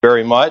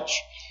very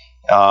much.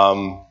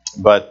 So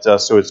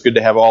it's good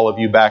to have all of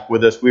you back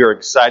with us. We are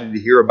excited to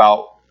hear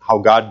about how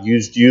God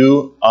used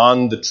you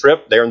on the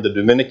trip there in the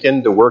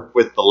Dominican to work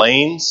with the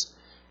Lanes.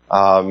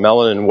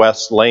 Mellon and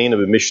Wes Lane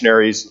have been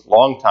missionaries a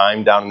long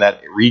time down in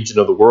that region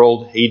of the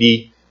world,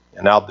 Haiti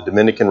and now the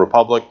Dominican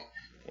Republic.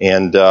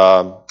 And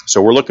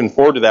so we're looking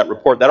forward to that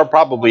report. That'll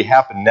probably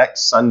happen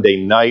next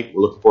Sunday night.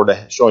 We're looking forward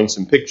to showing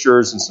some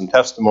pictures and some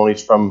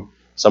testimonies from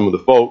some of the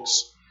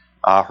folks.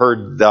 I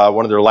heard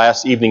one of their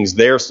last evenings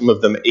there, some of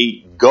them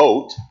ate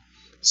goat.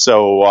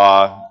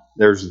 So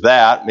there's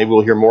that. Maybe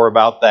we'll hear more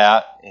about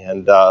that.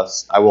 And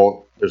there's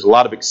a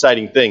lot of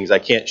exciting things. I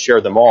can't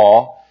share them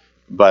all,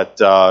 but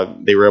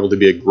they were able to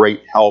be a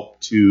great help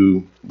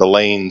to the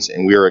Lanes,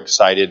 and we are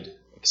excited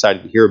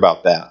to hear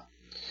about that.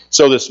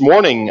 So this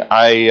morning,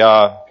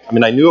 I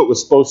knew it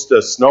was supposed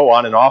to snow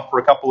on and off for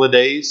a couple of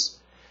days.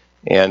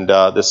 And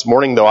this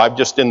morning, though, I'm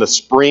just in the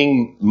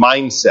spring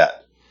mindset.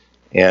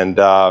 And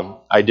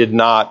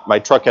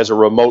my truck has a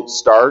remote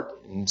start.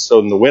 And so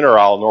in the winter,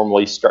 I'll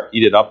normally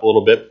heat it up a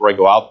little bit before I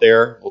go out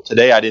there. Well,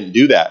 today I didn't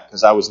do that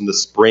because I was in the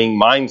spring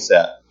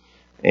mindset.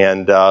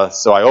 And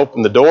so I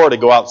opened the door to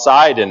go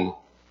outside, and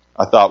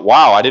I thought,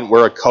 wow, I didn't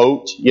wear a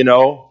coat,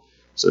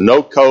 So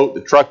no coat.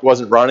 The truck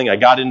wasn't running. I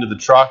got into the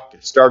truck,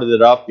 started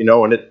it up,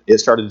 and it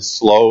started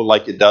slow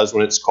like it does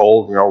when it's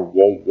cold,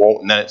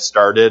 and then it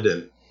started.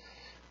 And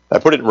I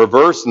put it in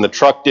reverse, and the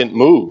truck didn't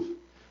move.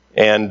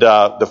 And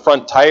the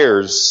front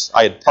tires,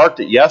 I had parked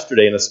it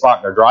yesterday in a spot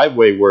in our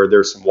driveway where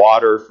there's some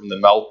water from the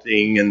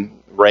melting and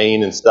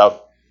rain and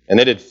stuff. And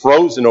it had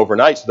frozen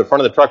overnight, so the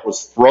front of the truck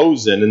was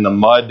frozen in the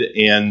mud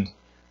and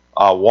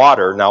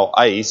water, now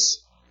ice.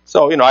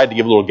 So, I had to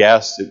give a little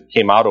gas. It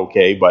came out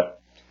okay,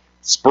 but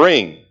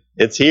spring,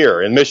 it's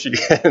here in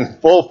Michigan,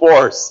 full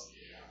force.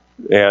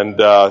 And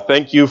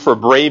thank you for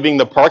braving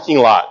the parking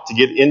lot to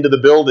get into the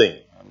building.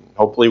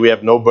 Hopefully we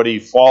have nobody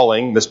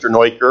falling. Mr.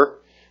 Neuker,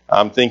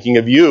 I'm thinking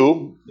of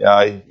you.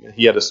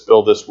 He had a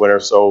spill this winter,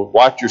 so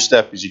watch your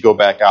step as you go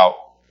back out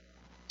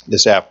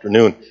this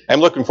afternoon. I'm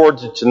looking forward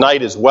to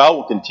tonight as well.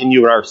 We'll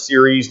continue in our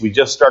series. We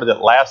just started it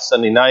last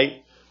Sunday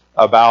night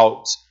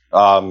about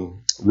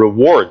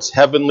rewards,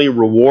 heavenly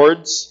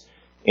rewards,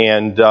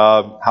 and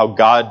how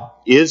God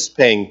is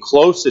paying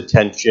close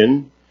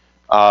attention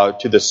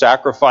to the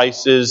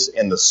sacrifices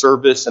and the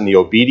service and the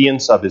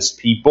obedience of His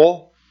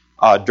people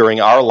during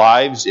our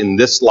lives in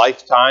this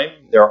lifetime.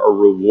 There are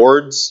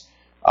rewards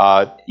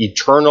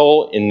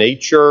eternal in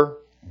nature,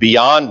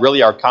 beyond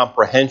really our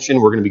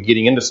comprehension. We're going to be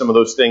getting into some of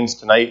those things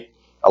tonight.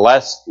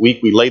 Last week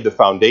we laid the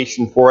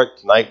foundation for it.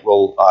 Tonight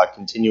we'll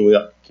continue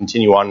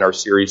on in our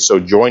series, so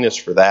join us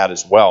for that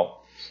as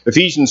well.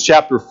 Ephesians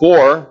chapter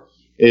 4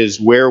 is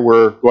where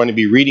we're going to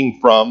be reading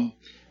from.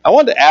 I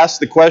wanted to ask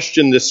the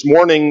question this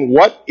morning,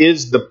 what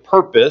is the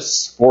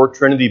purpose for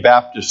Trinity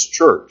Baptist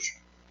Church?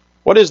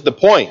 What is the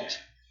point?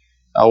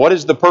 What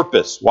is the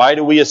purpose? Why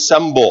do we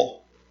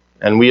assemble?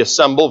 And we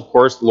assemble, of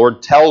course, the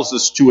Lord tells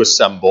us to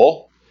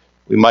assemble.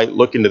 We might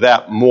look into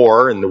that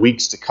more in the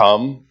weeks to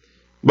come.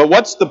 But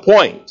what's the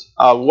point?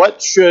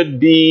 What should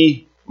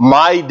be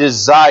my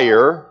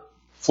desire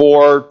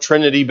for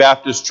Trinity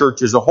Baptist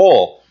Church as a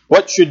whole?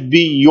 What should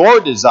be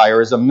your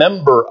desire as a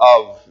member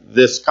of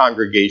this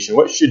congregation?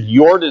 What should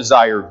your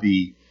desire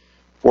be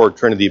for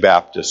Trinity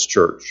Baptist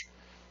Church?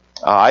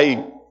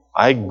 I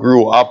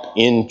grew up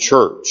in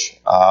church.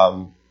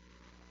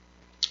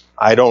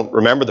 I don't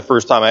remember the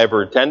first time I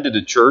ever attended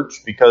a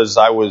church because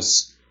I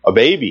was a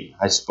baby,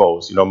 I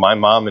suppose. My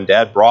mom and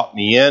dad brought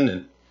me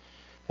in,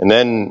 and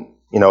then,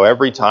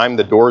 every time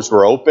the doors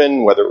were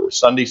open, whether it was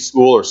Sunday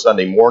school or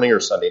Sunday morning or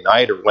Sunday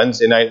night or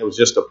Wednesday night, it was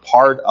just a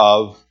part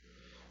of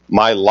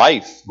my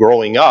life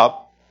growing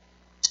up.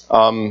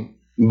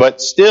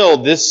 But still,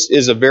 this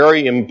is a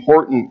very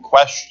important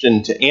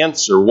question to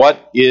answer.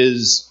 What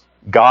is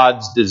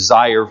God's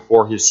desire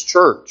for His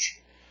church?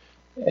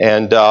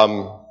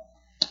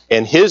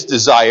 And His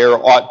desire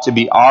ought to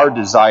be our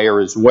desire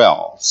as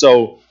well.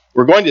 So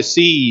we're going to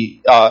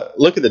see,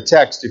 look at the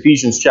text,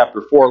 Ephesians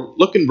chapter 4.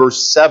 Look in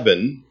verse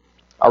 7.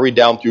 I'll read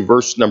down through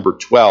verse number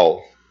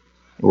 12.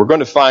 And we're going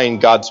to find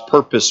God's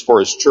purpose for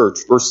His church.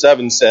 Verse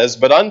 7 says,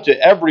 "But unto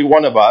every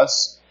one of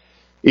us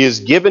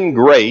is given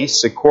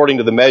grace according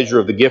to the measure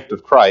of the gift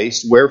of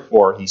Christ.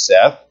 Wherefore, he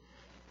saith,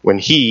 when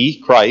He,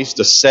 Christ,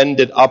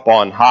 ascended up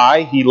on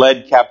high, He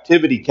led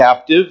captivity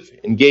captive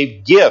and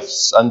gave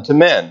gifts unto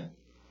men.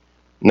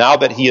 Now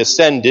that He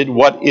ascended,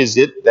 what is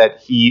it that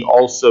He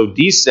also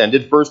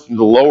descended first into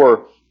the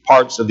lower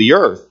parts of the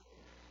earth?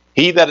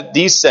 He that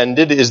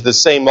descended is the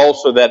same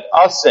also that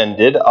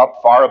ascended up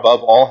far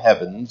above all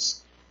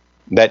heavens,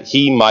 that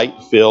He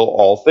might fill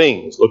all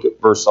things." Look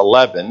at verse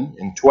 11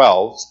 and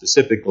 12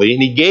 specifically.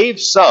 "And He gave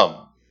some."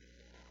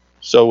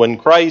 So when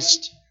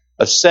Christ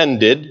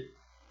ascended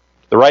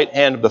the right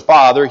hand of the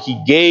Father,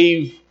 He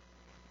gave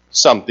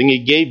something. He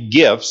gave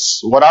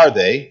gifts. What are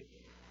they?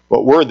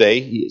 What were they?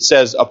 It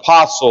says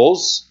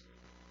apostles,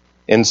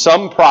 and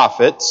some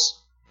prophets,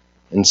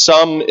 and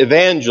some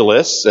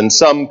evangelists, and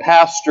some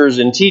pastors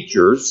and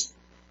teachers.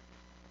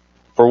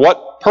 For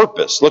what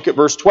purpose? Look at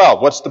verse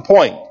 12. What's the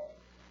point?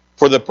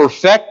 For the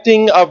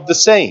perfecting of the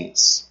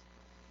saints,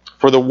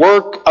 for the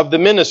work of the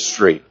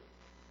ministry,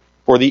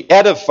 for the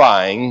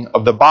edifying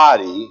of the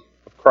body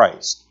of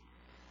Christ.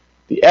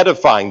 The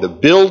edifying, the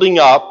building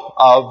up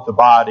of the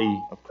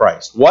body of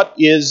Christ. What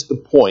is the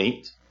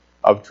point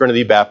of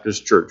Trinity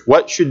Baptist Church?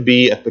 What should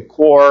be at the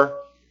core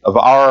of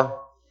our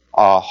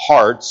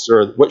hearts,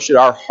 or what should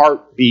our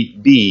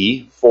heartbeat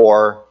be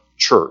for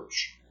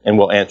church? And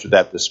we'll answer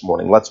that this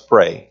morning. Let's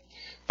pray.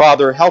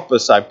 Father, help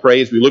us, I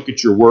pray, as we look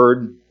at your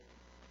word,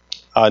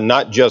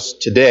 not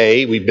just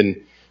today. We've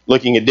been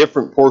looking at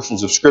different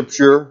portions of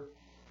Scripture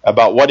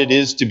about what it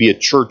is to be a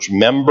church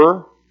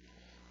member.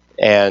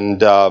 And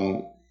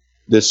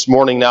this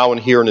morning now and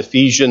here in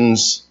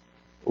Ephesians,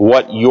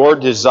 what your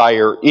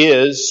desire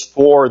is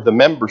for the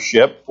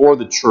membership, for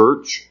the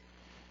church,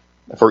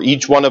 for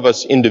each one of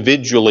us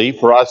individually,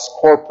 for us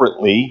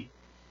corporately.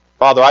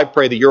 Father, I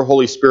pray that your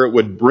Holy Spirit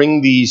would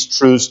bring these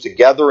truths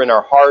together in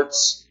our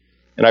hearts.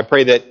 And I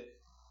pray that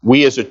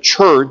we as a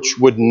church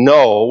would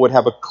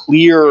have a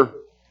clear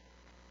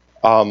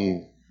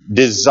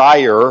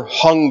desire,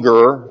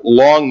 hunger,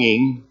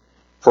 longing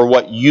for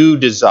what you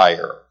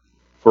desire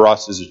for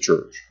us as a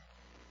church.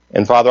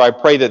 And Father, I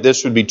pray that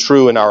this would be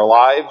true in our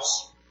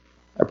lives.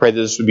 I pray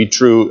that this would be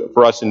true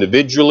for us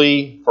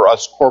individually, for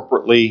us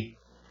corporately.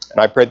 And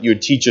I pray that you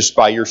would teach us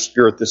by your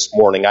Spirit this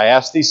morning. I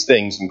ask these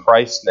things in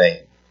Christ's name.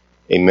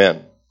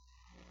 Amen.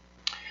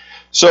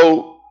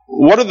 So,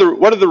 what are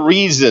the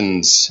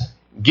reasons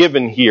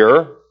given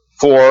here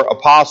for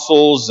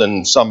apostles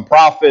and some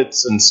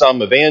prophets and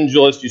some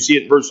evangelists? You see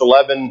it in verse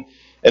 11,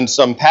 and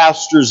some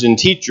pastors and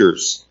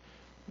teachers.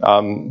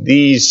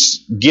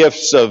 These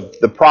gifts of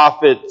the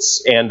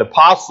prophets and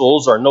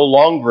apostles are no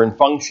longer in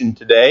function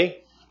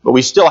today, but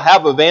we still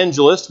have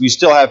evangelists, we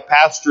still have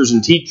pastors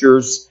and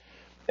teachers.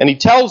 And he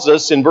tells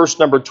us in verse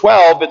number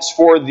 12, it's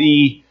for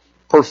the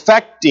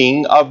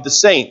perfecting of the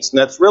saints. And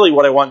that's really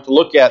what I want to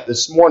look at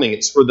this morning.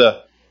 It's for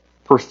the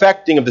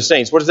perfecting of the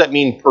saints. What does that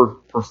mean,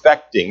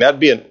 perfecting? That'd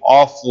be an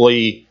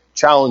awfully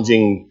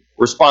challenging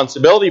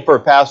responsibility for a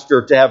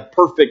pastor to have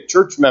perfect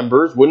church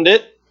members, wouldn't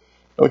it?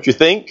 Don't you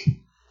think?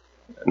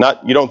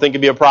 You don't think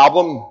it'd be a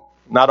problem?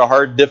 Not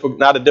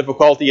a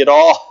difficulty at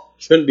all?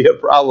 Shouldn't be a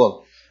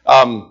problem.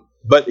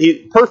 But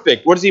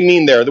perfect, what does he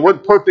mean there? The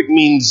word perfect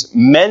means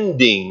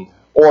mending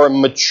or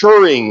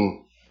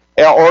maturing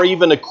or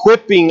even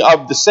equipping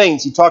of the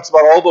saints. He talks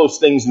about all those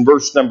things in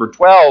verse number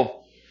 12.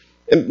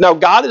 And now,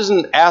 God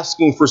isn't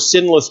asking for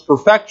sinless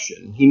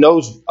perfection. He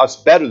knows us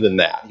better than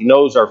that. He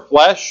knows our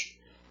flesh.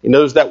 He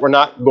knows that we're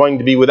not going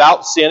to be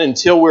without sin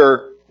until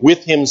we're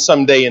with him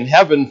someday in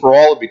heaven for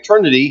all of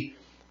eternity.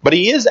 But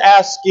he is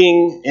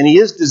asking and he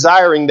is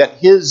desiring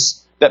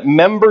that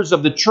members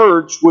of the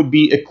church would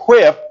be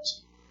equipped,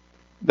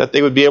 that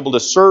they would be able to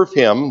serve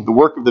him, the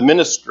work of the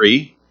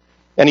ministry.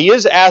 And he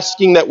is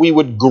asking that we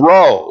would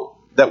grow,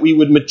 that we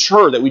would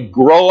mature, that we'd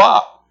grow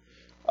up,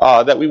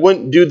 that we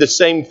wouldn't do the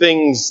same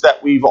things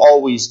that we've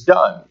always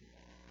done,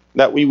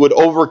 that we would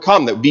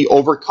overcome, that would be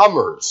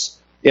overcomers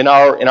in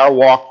our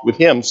walk with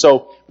him.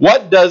 So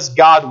what does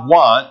God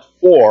want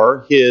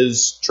for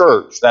his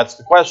church? That's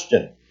the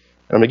question. And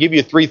I'm going to give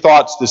you 3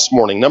 thoughts this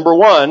morning. Number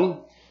 1,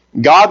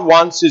 God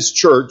wants his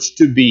church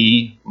to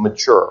be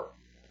mature.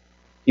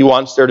 He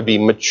wants there to be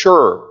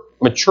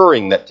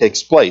maturing that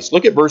takes place.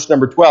 Look at verse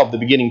number 12, the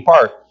beginning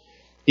part.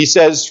 He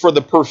says, for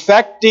the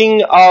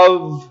perfecting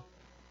of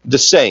the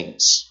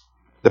saints.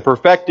 The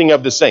perfecting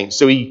of the saints.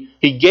 So he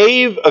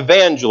gave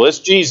evangelists,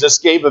 Jesus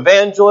gave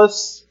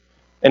evangelists,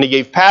 and he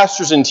gave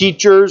pastors and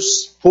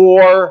teachers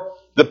for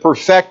the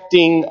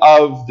perfecting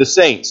of the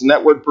saints. And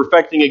that word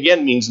perfecting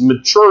again means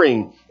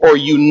maturing or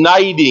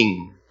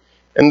uniting.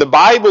 And the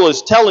Bible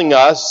is telling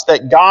us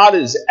that God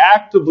is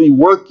actively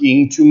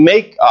working to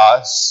make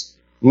us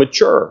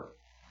mature.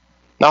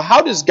 Now,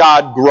 how does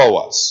God grow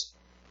us?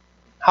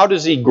 How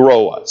does he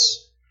grow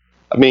us?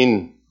 I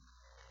mean,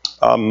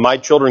 my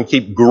children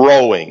keep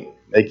growing.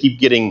 They keep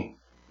getting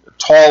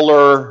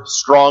taller,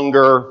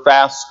 stronger,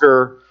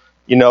 faster.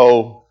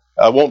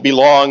 Won't be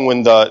long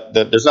when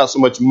there's not so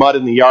much mud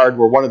in the yard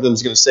where one of them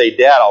is going to say,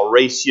 Dad, I'll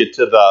race you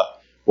to the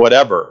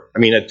whatever. I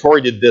mean,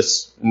 Tori did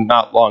this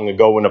not long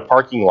ago in a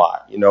parking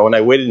lot, and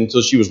I waited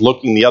until she was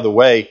looking the other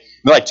way.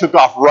 Then I took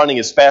off running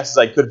as fast as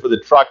I could for the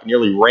truck and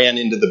nearly ran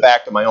into the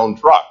back of my own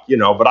truck,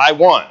 but I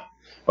won.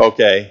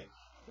 Okay.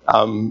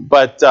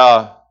 But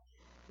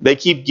they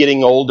keep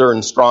getting older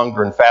and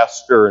stronger and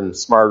faster and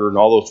smarter and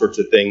all those sorts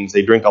of things.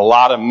 They drink a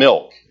lot of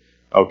milk,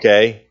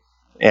 okay,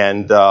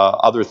 and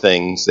other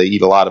things. They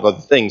eat a lot of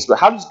other things. But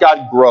how does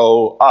God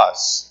grow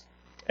us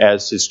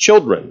as his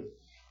children?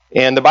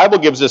 And the Bible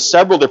gives us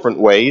several different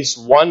ways.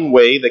 One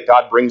way that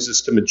God brings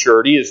us to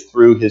maturity is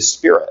through his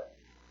Spirit.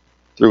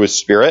 Through his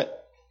Spirit.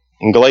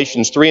 In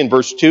Galatians 3 and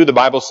verse 2, the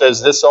Bible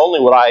says, this only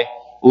would I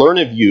learn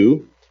of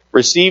you,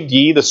 received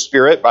ye the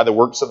Spirit by the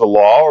works of the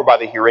law or by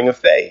the hearing of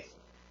faith?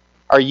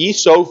 Are ye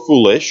so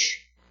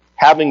foolish,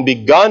 having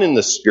begun in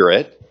the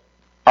Spirit,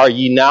 are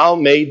ye now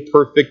made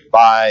perfect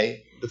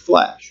by the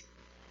flesh?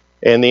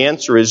 And the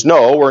answer is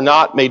no, we're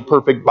not made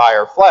perfect by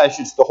our flesh.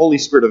 It's the Holy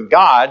Spirit of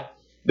God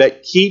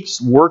that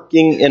keeps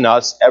working in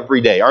us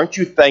every day. Aren't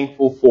you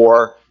thankful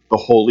for the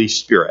Holy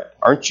Spirit?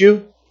 Aren't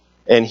you?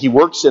 And He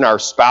works in our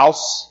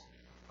spouse.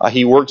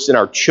 He works in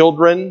our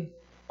children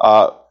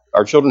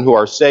who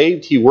are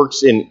saved. He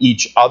works in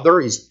each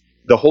other.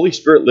 The Holy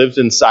Spirit lives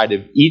inside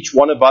of each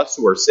one of us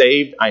who are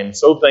saved. I am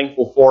so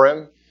thankful for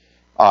Him.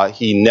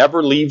 He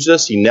never leaves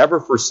us. He never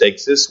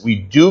forsakes us. We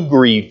do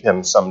grieve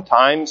Him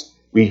sometimes.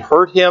 We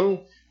hurt Him,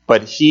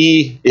 but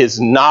He is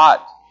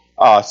not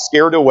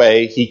scared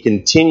away. He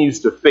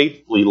continues to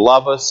faithfully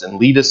love us and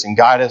lead us and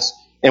guide us.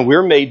 And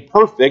we're made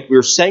perfect.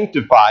 We're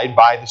sanctified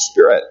by the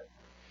Spirit.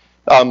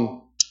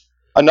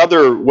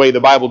 Another way the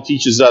Bible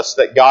teaches us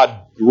that God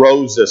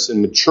grows us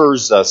and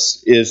matures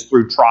us is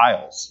through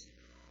trials.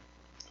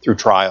 Through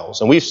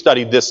trials. And we've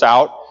studied this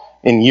out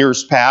in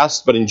years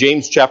past, but in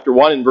James chapter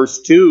 1 and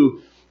verse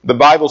 2, the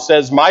Bible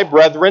says, "My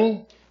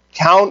brethren,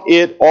 count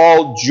it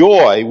all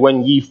joy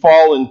when ye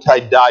fall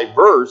into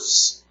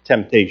diverse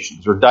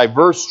temptations," or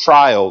diverse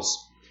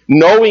trials,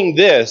 "knowing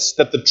this,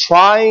 that the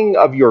trying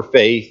of your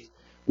faith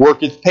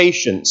worketh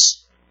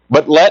patience.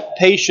 But let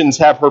patience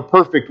have her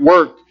perfect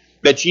work,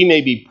 that ye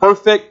may be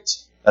perfect,"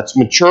 that's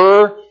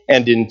mature,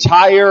 "and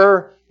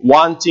entire,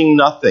 wanting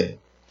nothing."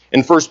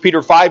 In 1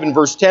 Peter 5 and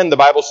verse 10, the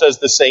Bible says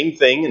the same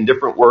thing in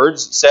different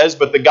words. It says,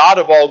 "But the God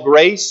of all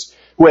grace,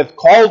 who hath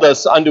called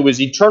us unto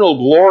His eternal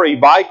glory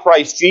by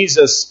Christ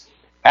Jesus,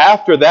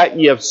 after that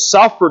ye have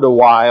suffered a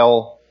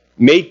while,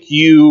 make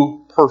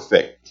you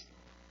perfect."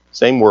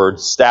 Same word,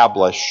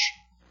 establish.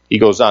 He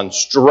goes on,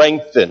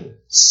 strengthen,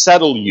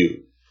 settle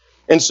you.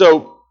 And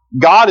so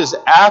God is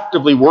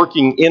actively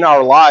working in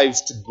our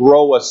lives to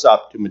grow us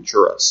up, to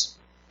mature us.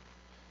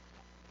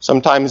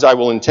 Sometimes I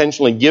will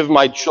intentionally give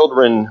my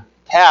children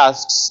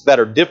tasks that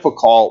are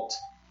difficult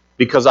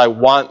because I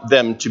want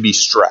them to be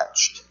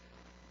stretched.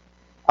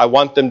 I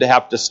want them to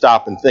have to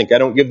stop and think. I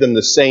don't give them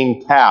the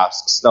same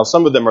tasks. Now,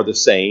 some of them are the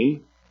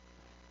same,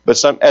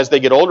 but as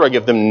they get older, I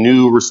give them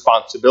new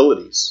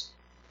responsibilities.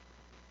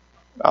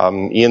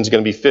 Ian's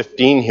going to be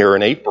 15 here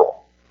in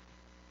April.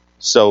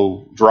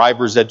 So,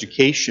 driver's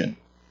education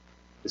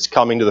is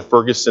coming to the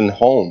Ferguson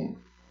home.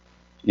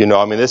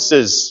 This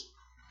is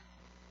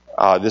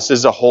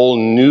a whole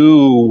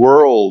new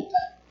world,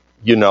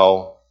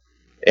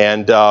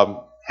 and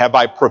have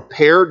I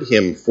prepared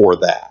him for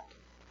that?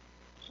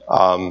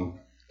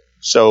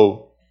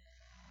 So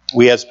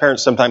we as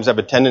parents sometimes have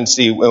a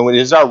tendency, it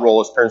is our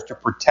role as parents to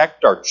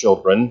protect our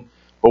children,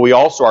 but we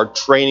also are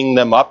training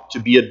them up to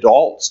be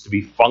adults, to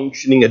be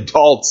functioning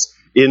adults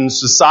in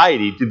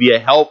society, to be a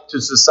help to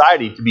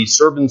society, to be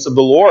servants of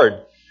the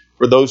Lord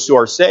for those who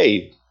are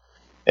saved.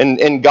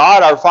 And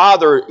God, our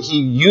Father, He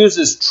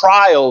uses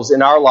trials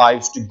in our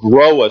lives to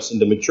grow us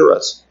and to mature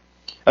us.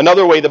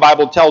 Another way the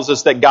Bible tells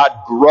us that God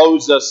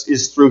grows us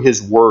is through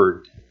His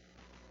Word.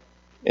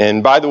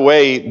 And by the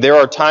way, there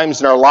are times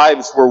in our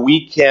lives where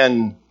we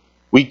can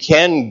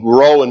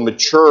grow and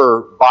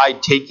mature by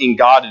taking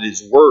God at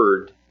His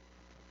Word.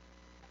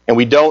 And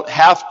we don't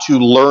have to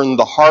learn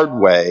the hard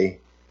way.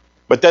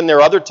 But then there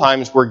are other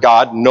times where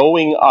God,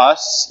 knowing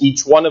us,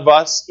 each one of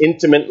us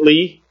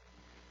intimately,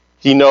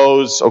 He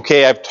knows,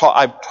 okay, I've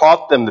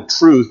taught them the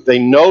truth. They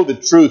know the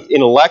truth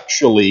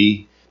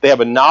intellectually. They have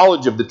a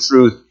knowledge of the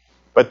truth,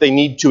 but they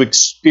need to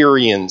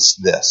experience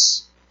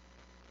this.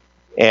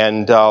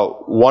 And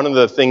one of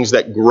the things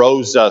that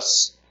grows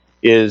us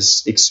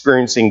is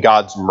experiencing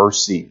God's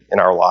mercy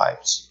in our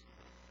lives.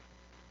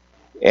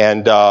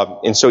 And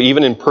so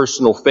even in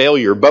personal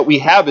failure, but we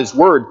have His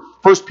Word.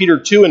 1 Peter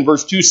 2 and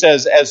verse 2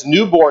 says, "As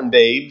newborn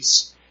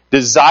babes,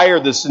 desire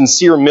the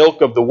sincere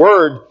milk of the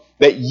Word,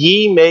 that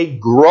ye may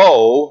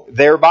grow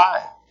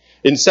thereby."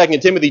 In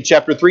 2 Timothy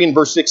chapter 3 and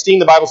verse 16,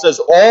 the Bible says,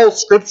 "All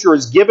Scripture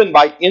is given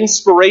by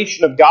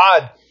inspiration of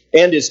God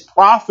and is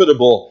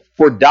profitable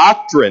for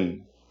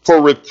doctrine, for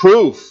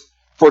reproof,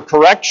 for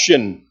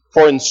correction,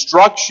 for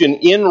instruction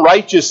in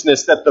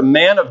righteousness, that the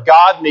man of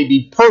God may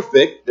be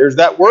perfect," there's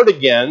that word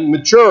again,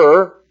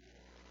 mature,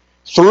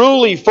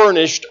 "truly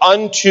furnished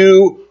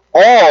unto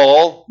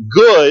all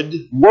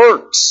good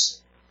works."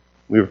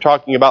 We were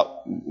talking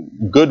about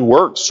good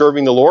works,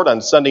 serving the Lord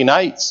on Sunday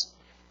nights.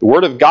 The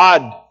Word of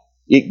God,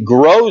 it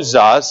grows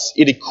us,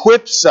 it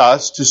equips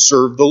us to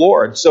serve the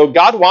Lord. So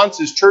God wants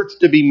His church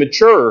to be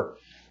mature,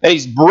 and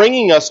He's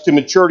bringing us to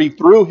maturity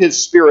through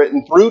His Spirit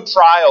and through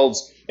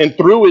trials and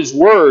through His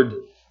Word.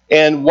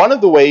 And one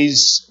of the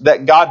ways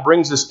that God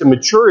brings us to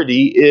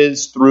maturity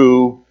is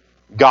through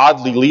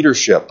godly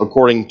leadership.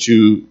 According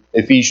to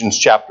Ephesians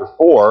chapter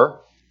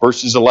 4,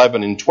 verses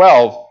 11 and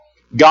 12,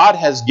 God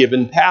has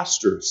given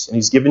pastors and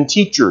He's given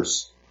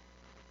teachers.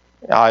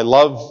 I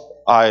love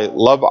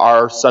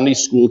our Sunday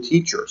school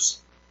teachers.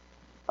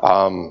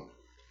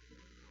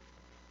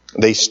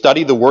 They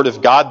study the Word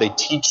of God. They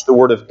teach the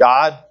Word of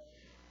God.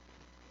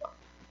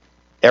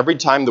 Every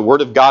time the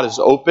Word of God is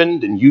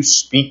opened and you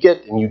speak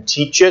it and you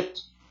teach it,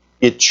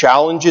 it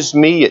challenges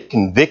me, it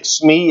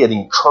convicts me, it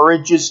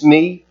encourages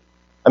me.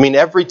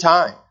 Every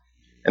time.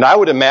 And I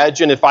would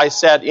imagine if I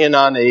sat in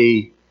on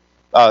a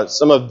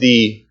some of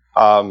the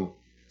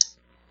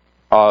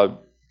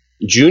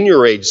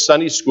junior age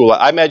Sunday school.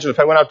 I imagine if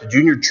I went out to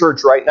junior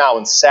church right now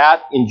and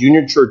sat in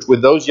junior church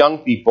with those young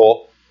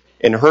people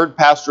and heard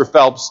Pastor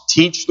Phelps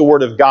teach the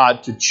Word of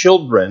God to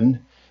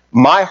children,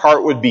 my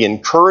heart would be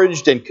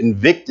encouraged and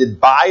convicted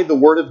by the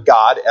Word of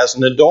God as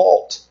an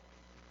adult.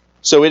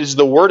 So it is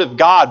the Word of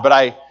God, but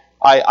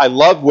I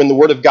love when the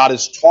Word of God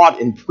is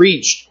taught and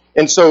preached.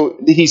 And so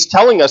he's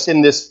telling us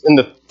in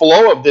the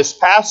flow of this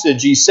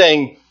passage, he's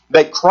saying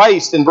that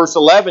Christ in verse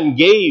 11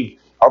 gave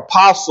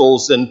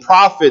apostles and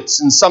prophets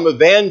and some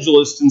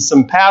evangelists and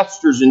some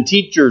pastors and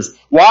teachers.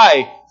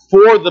 Why?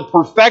 For the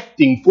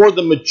perfecting, for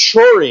the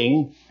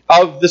maturing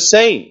of the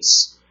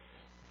saints.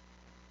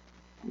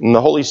 And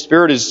the Holy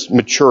Spirit is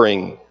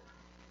maturing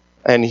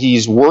and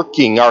He's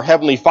working. Our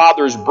Heavenly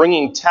Father is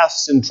bringing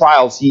tests and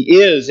trials.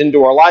 He is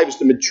into our lives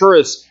to mature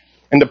us.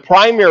 And the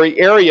primary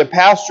area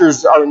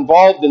pastors are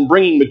involved in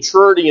bringing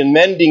maturity and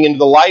mending into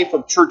the life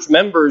of church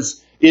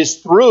members is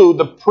through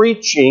the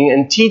preaching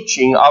and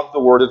teaching of the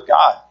Word of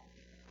God.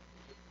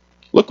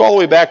 Look all the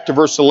way back to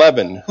verse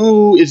 11.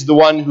 Who is the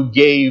one who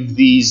gave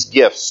these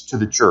gifts to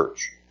the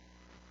church?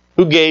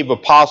 Who gave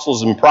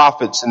apostles and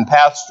prophets and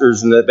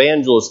pastors and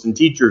evangelists and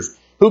teachers?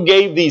 Who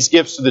gave these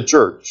gifts to the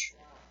church?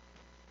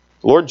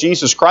 The Lord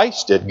Jesus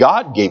Christ did.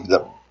 God gave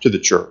them to the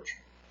church.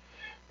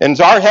 And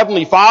our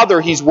Heavenly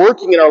Father, He's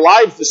working in our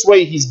lives this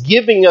way. He's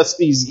given us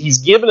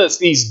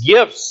these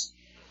gifts.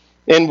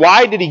 And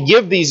why did He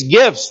give these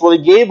gifts? Well,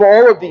 He gave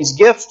all of these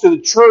gifts to the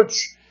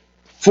church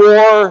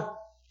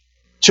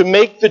to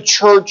make the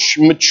church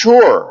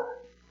mature.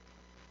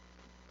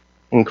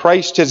 And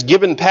Christ has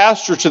given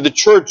pastors to the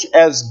church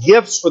as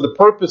gifts for the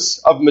purpose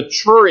of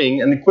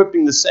maturing and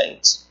equipping the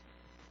saints.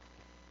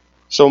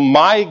 So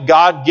my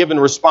God-given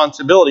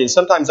responsibility, and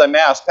sometimes I'm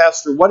asked,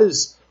 Pastor, what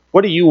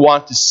do you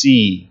want to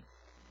see?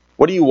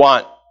 What do you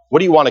want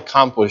to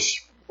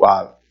accomplish?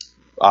 What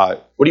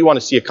do you want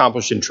to see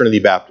accomplished in Trinity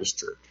Baptist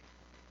Church?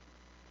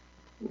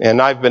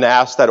 And I've been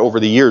asked that over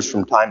the years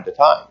from time to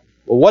time.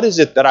 Well, what is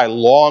it that I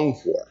long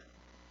for?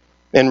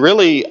 And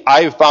really,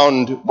 I've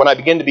found when I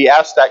begin to be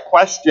asked that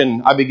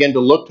question, I begin to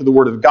look to the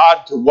Word of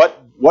God to Lord,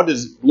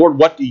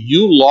 what do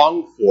you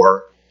long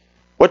for?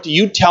 What do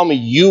you tell me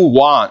you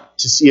want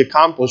to see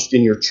accomplished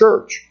in your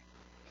church?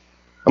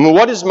 I mean,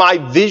 what is my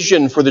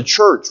vision for the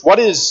church? What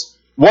is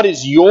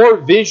your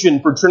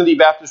vision for Trinity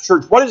Baptist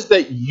Church? What is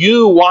that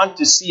you want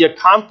to see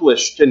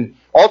accomplished? And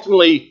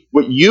ultimately,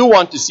 what you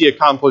want to see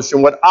accomplished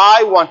and what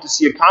I want to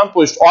see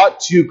accomplished ought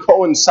to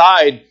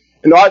coincide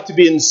and ought to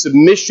be in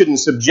submission and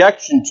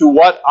subjection to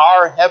what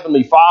our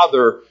Heavenly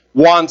Father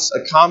wants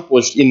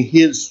accomplished in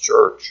His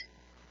church.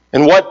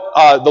 And what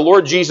the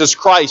Lord Jesus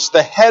Christ,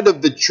 the head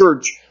of the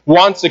church,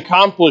 wants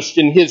accomplished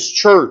in His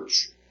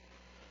church.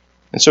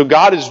 And so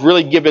God has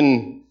really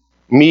given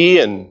me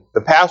and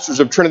the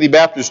pastors of Trinity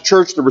Baptist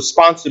Church the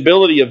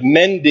responsibility of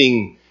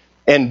mending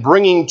and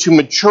bringing to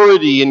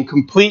maturity and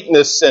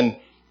completeness and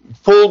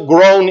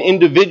full-grown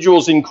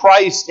individuals in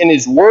Christ and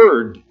His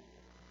Word.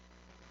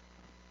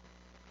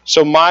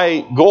 So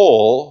my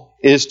goal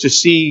is to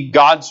see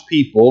God's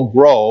people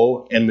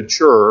grow and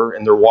mature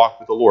in their walk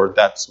with the Lord.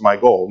 That's my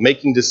goal.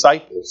 Making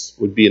disciples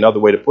would be another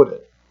way to put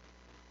it.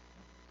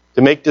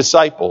 To make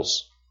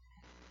disciples.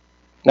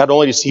 Not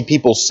only to see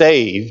people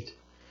saved,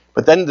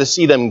 but then to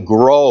see them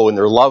grow in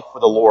their love for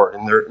the Lord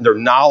and their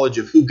knowledge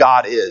of who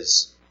God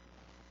is.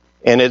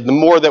 And the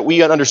more that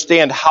we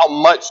understand how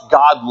much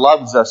God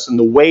loves us and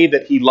the way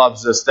that He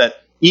loves us, that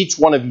each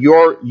one of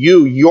your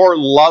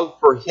love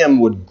for Him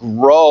would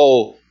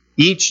grow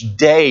each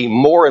day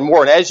more and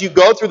more. And as you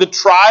go through the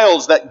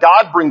trials that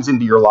God brings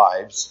into your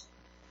lives,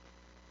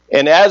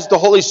 and as the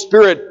Holy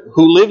Spirit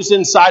who lives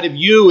inside of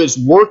you is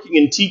working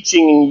and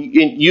teaching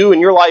in you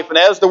in your life, and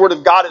as the Word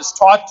of God is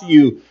taught to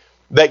you,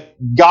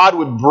 that God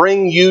would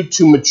bring you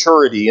to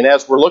maturity. And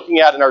as we're looking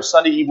at in our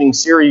Sunday evening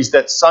series,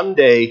 that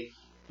someday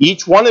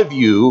each one of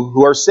you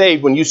who are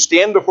saved, when you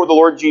stand before the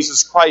Lord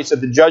Jesus Christ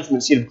at the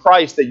judgment seat of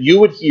Christ, that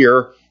you would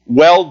hear,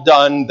 "Well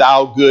done,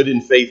 thou good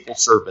and faithful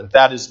servant."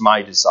 That is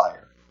my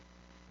desire.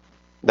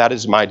 That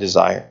is my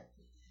desire.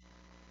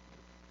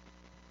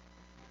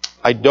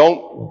 I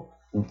don't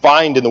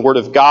find in the Word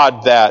of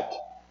God that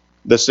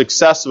the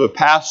success of a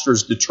pastor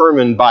is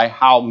determined by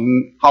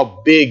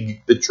how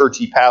big the church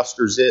he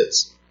pastors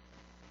is.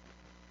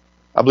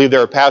 I believe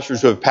there are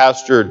pastors who have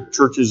pastored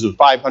churches of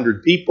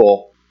 500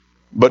 people,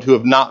 but who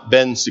have not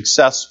been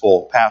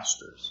successful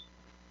pastors.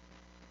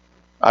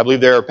 I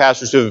believe there are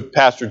pastors who have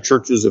pastored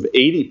churches of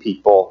 80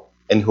 people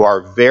and who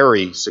are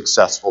very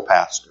successful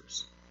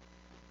pastors.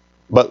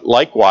 But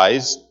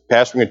likewise,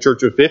 pastoring a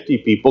church of 50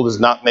 people does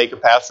not make a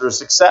pastor a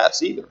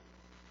success either.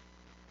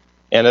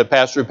 And a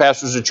pastor who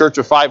pastors a church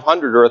of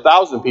 500 or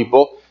 1,000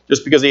 people,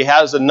 just because he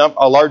has a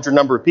larger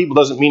number of people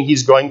doesn't mean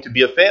he's going to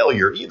be a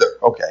failure either.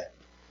 Okay.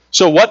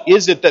 So what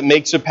is it that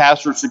makes a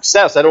pastor a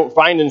success? I don't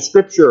find in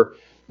Scripture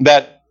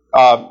that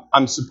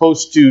I'm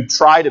supposed to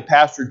try to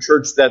pastor a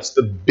church that's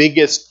the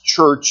biggest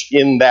church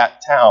in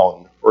that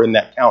town or in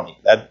that county.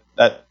 That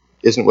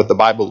isn't what the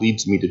Bible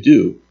leads me to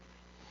do.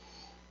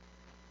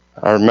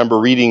 I remember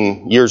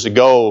reading years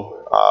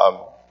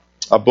ago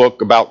a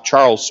book about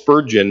Charles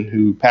Spurgeon,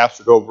 who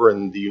pastored over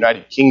in the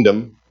United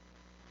Kingdom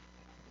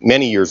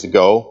many years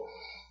ago.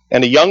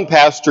 And a young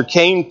pastor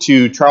came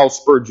to Charles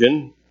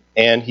Spurgeon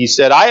and he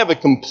said, "I have a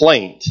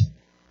complaint."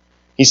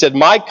 He said,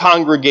 "My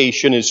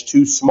congregation is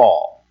too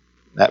small."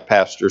 That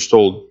pastor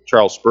told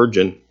Charles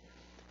Spurgeon.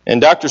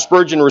 And Dr.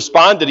 Spurgeon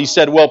responded, he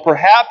said, "Well,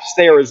 perhaps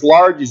they are as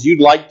large as you'd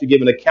like to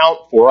give an account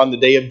for on the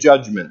day of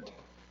judgment."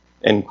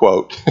 End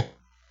quote.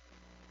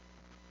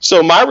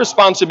 So my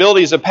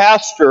responsibility as a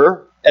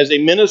pastor, as a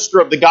minister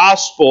of the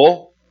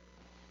gospel,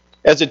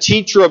 as a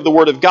teacher of the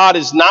Word of God,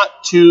 is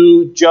not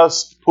to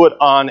just put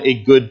on a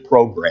good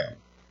program.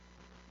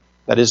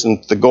 That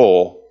isn't the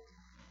goal.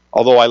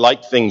 Although I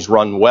like things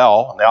run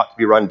well, and they ought to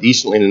be run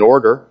decently and in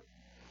order.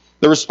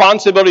 The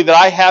responsibility that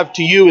I have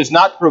to you is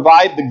not to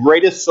provide the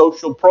greatest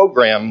social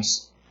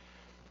programs,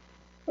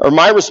 or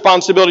my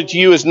responsibility to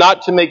you is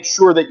not to make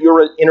sure that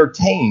you're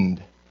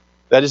entertained.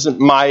 That isn't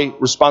my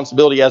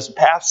responsibility as a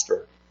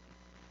pastor,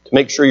 to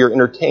make sure you're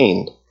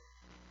entertained.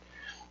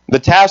 The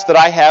task that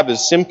I have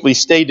is simply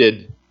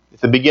stated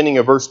at the beginning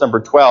of verse number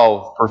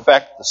 12,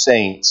 perfect the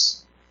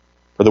saints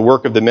for the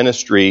work of the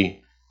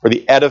ministry, for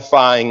the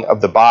edifying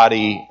of the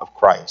body of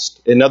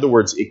Christ. In other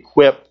words,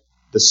 equip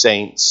the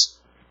saints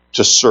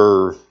to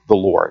serve the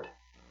Lord.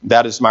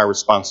 That is my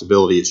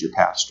responsibility as your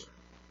pastor.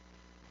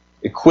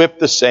 Equip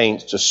the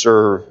saints to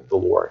serve the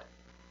Lord.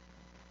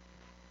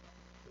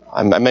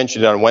 I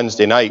mentioned it on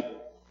Wednesday night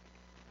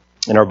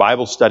in our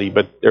Bible study,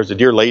 but there's a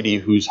dear lady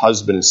whose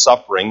husband is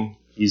suffering.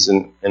 He's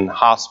in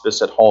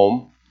hospice at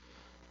home,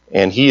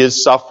 and he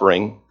is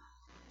suffering,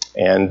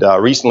 and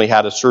recently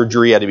had a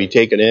surgery, had to be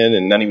taken in,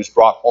 and then he was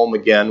brought home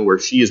again, where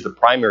she is the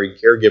primary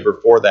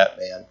caregiver for that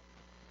man.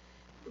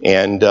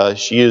 And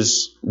she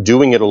is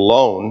doing it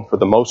alone for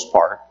the most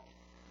part.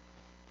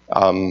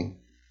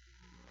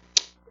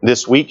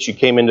 This week she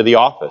came into the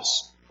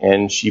office,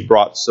 and she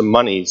brought some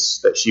monies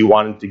that she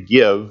wanted to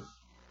give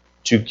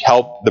to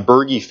help the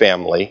Berge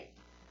family.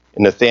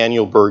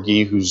 Nathaniel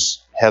Berge, who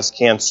has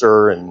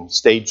cancer and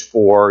stage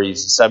 4.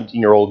 He's a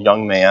 17-year-old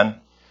young man.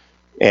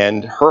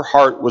 And her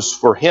heart was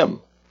for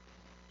him.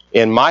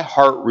 And my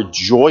heart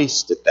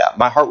rejoiced at that.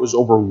 My heart was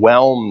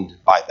overwhelmed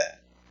by that.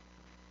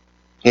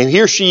 And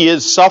here she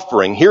is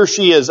suffering. Here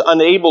she is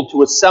unable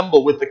to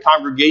assemble with the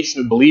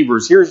congregation of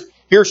believers.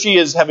 Here she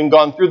is having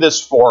gone through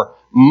this for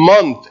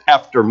month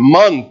after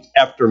month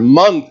after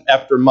month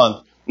after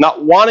month,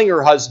 not wanting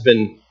her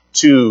husband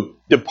to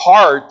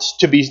depart,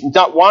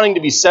 not wanting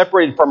to be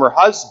separated from her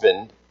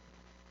husband.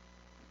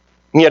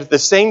 And yet at the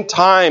same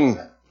time,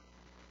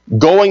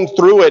 going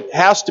through it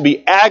has to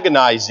be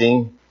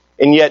agonizing.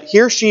 And yet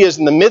here she is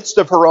in the midst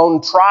of her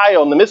own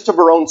trial, in the midst of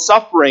her own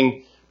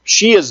suffering.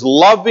 She is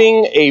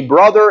loving a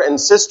brother and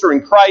sister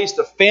in Christ,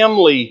 a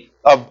family,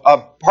 a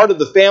part of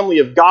the family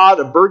of God,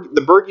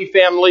 the Berge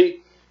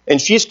family,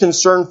 and she's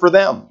concerned for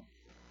them.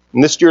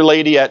 And this dear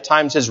lady at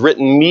times has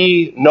written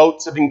me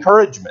notes of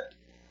encouragement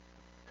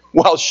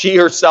while she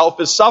herself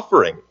is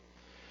suffering.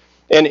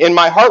 And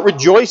my heart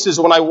rejoices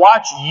when I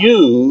watch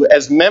you,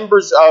 as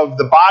members of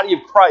the body of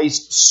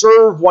Christ,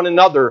 serve one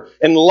another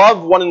and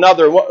love one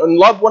another. And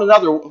love one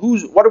another.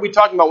 What are we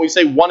talking about when we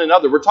say one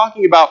another? We're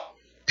talking about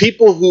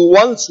people who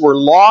once were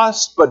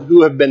lost, but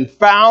who have been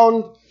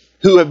found,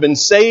 who have been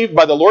saved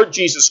by the Lord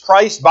Jesus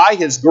Christ by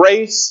His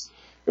grace.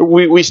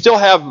 We still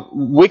have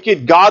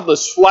wicked,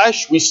 godless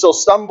flesh. We still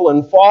stumble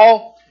and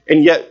fall.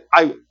 And yet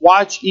I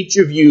watch each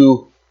of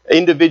you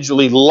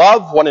individually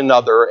love one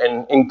another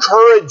and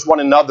encourage one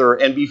another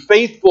and be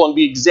faithful and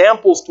be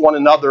examples to one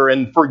another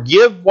and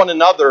forgive one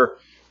another.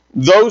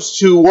 Those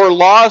who were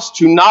lost,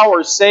 who now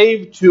are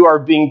saved, who are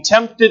being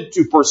tempted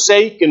to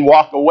forsake and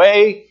walk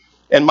away.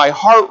 And my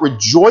heart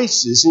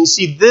rejoices. And you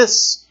see,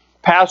 this,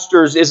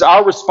 pastors, is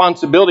our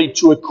responsibility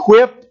to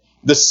equip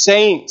the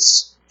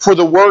saints for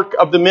the work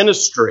of the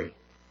ministry.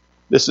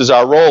 This is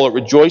our role. It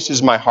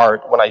rejoices my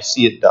heart when I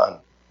see it done.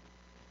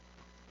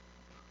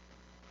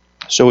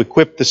 So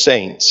equip the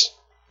saints.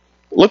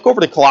 Look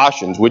over to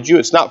Colossians, would you?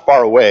 It's not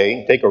far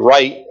away. Take a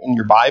right in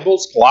your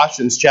Bibles.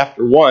 Colossians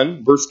chapter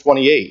 1, verse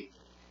 28.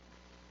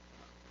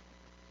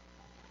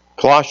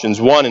 Colossians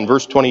 1 and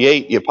verse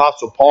 28, the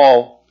Apostle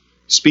Paul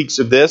speaks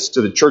of this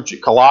to the church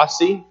at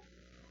Colossae.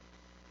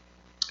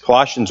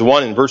 Colossians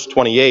 1 and verse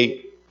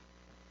 28.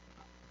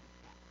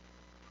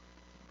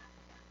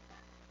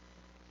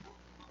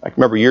 I can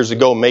remember years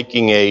ago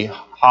making a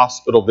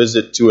hospital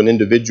visit to an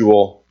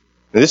individual.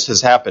 And this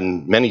has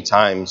happened many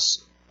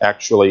times,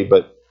 actually,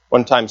 but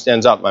one time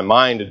stands out in my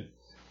mind.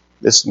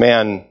 This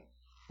man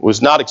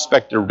was not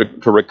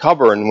expected to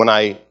recover, and when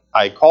I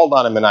called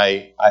on him and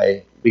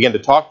I began to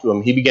talk to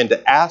him, he began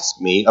to ask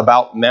me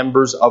about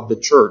members of the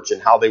church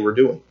and how they were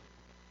doing.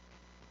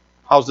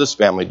 How's this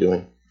family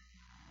doing?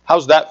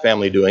 How's that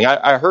family doing?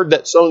 I heard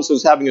that so-and-so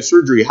is having a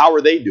surgery. How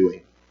are they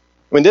doing?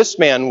 I mean, this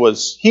man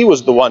was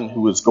the one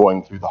who was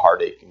going through the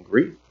heartache and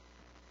grief.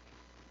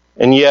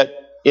 And yet,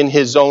 in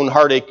his own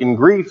heartache and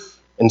grief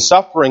and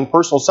suffering,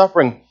 personal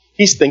suffering,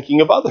 he's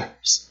thinking of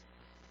others.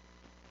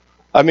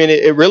 I mean,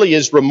 it really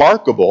is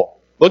remarkable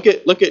Look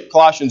at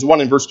Colossians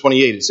 1 and verse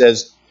 28. It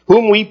says,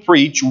 whom we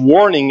preach,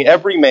 warning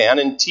every man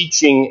and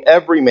teaching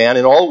every man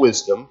in all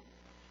wisdom,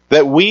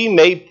 that we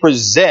may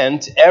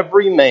present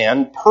every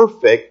man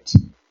perfect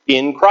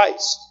in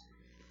Christ.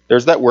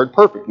 There's that word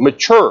perfect,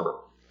 mature.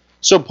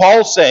 So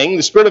Paul's saying,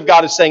 the Spirit of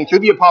God is saying through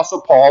the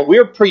Apostle Paul,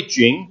 we're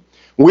preaching,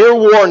 we're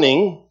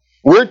warning,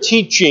 we're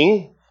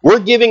teaching, we're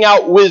giving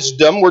out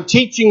wisdom, we're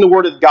teaching the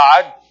Word of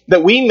God,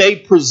 that we may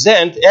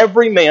present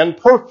every man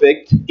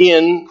perfect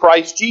in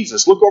Christ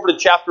Jesus. Look over to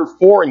chapter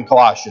 4 in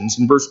Colossians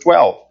in verse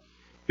 12.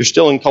 If you're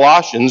still in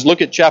Colossians,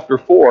 look at chapter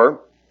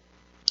 4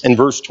 and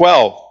verse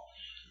 12.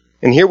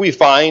 And here we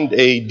find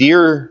a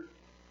dear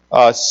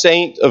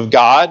saint of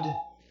God,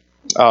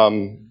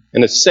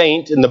 and a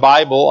saint in the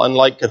Bible,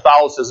 unlike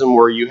Catholicism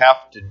where you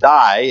have to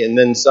die and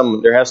then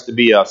there has to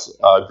be a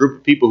group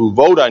of people who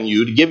vote on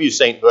you to give you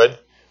sainthood.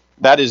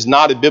 That is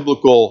not a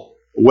biblical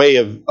way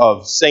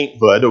of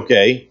sainthood,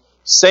 okay?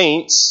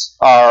 Saints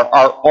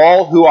are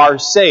all who are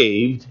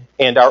saved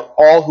and are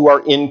all who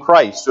are in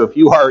Christ. So if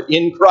you are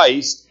in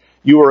Christ,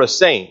 you are a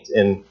saint.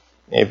 And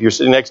if you're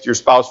sitting next to your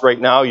spouse right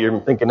now, you're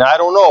thinking, I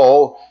don't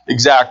know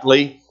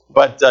exactly.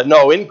 But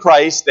no, in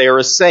Christ, they are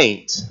a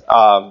saint.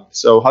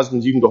 So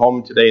husbands, you can go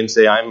home today and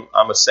say,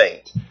 I'm a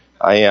saint.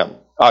 I am.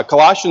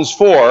 Colossians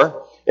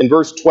 4 in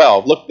verse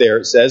 12, look there,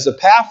 it says,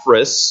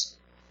 Epaphras,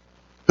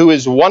 who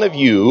is one of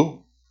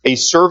you, a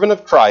servant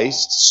of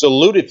Christ,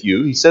 saluteth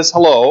you. He says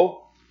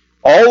hello,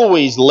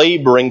 always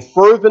laboring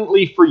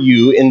fervently for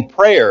you in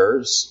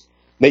prayers,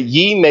 that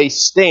ye may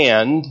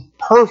stand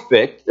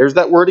perfect, there's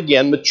that word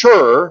again,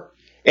 mature,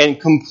 and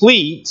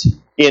complete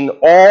in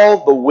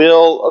all the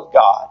will of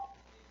God.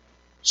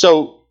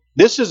 So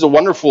this is a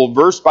wonderful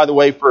verse, by the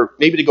way, for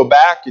maybe to go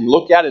back and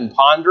look at and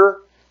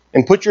ponder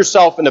and put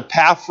yourself in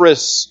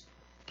Epaphras'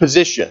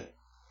 position.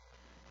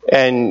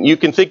 And you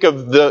can think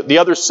of the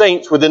other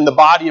saints within the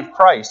body of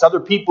Christ, other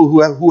people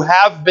who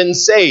have been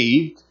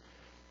saved,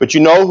 but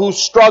you know who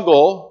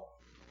struggle,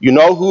 you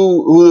know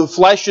who the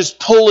flesh is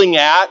pulling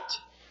at,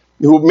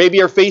 who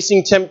maybe are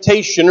facing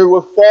temptation or who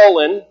have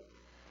fallen,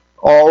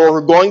 or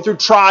going through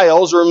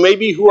trials, or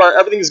maybe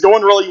everything's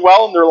going really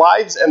well in their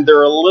lives and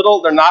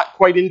they're not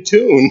quite in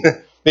tune,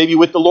 maybe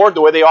with the Lord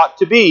the way they ought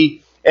to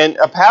be. And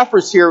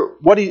Epaphras here,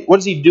 what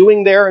is he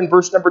doing there in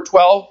verse number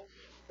 12?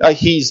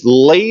 He's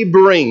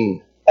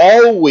laboring,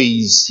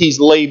 always he's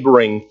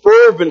laboring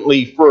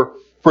fervently for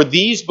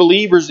these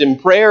believers in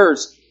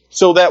prayers.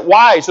 So that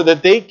why? So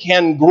that they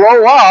can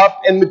grow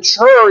up and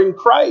mature in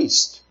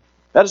Christ.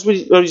 That is what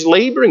he's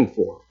laboring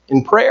for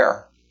in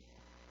prayer.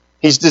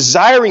 He's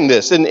desiring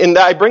this. And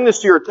I bring this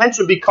to your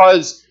attention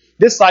because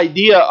this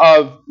idea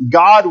of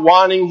God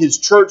wanting His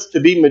church to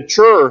be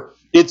mature,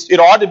 it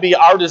ought to be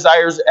our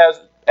desires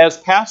as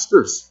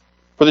pastors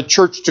for the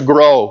church to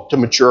grow, to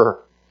mature.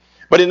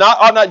 But it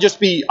ought not just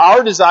be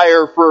our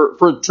desire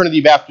for Trinity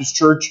Baptist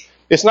Church.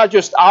 It's not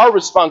just our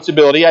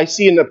responsibility. I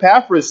see in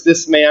Epaphras,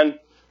 this man,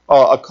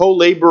 a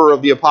co-laborer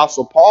of the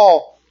Apostle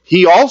Paul,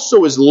 he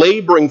also is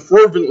laboring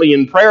fervently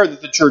in prayer that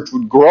the church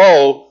would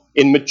grow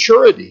in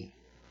maturity.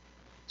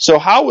 So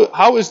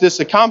how is this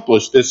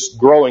accomplished, this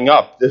growing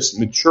up, this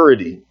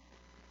maturity?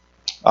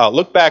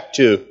 Look back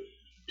to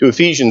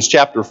Ephesians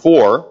chapter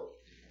 4.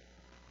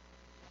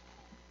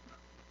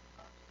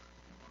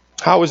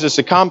 How is this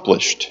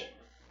accomplished?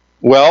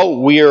 Well,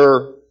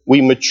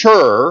 we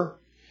mature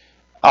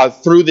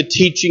through the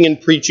teaching and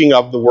preaching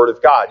of the Word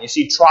of God. You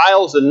see,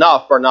 trials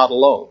alone are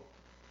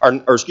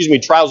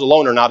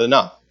not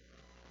enough.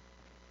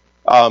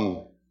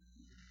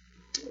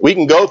 We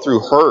can go through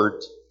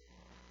hurt.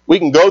 We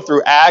can go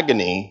through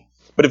agony.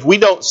 But if we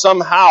don't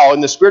somehow,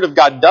 and the Spirit of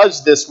God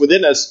does this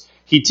within us,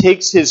 He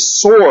takes His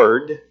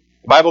sword.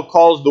 The Bible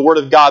calls the Word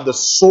of God the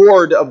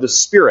sword of the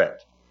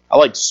Spirit. I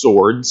like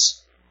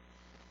swords.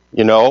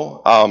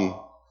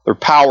 They're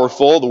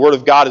powerful. The Word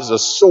of God is a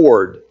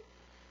sword.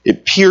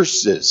 It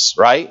pierces,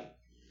 right?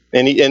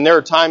 And there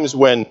are times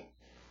when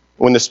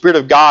the Spirit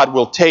of God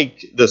will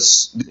take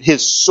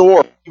His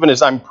sword, even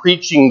as I'm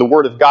preaching the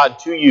Word of God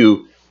to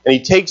you, and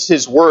He takes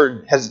His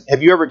Word.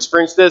 Have you ever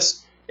experienced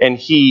this? And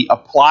He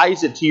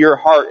applies it to your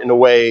heart in a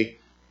way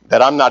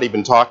that I'm not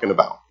even talking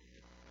about.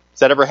 Has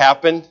that ever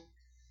happened?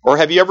 Or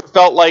have you ever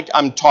felt like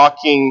I'm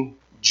talking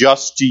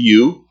just to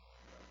you?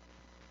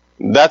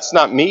 That's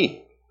not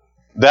me.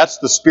 That's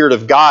the Spirit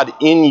of God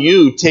in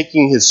you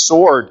taking His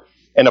sword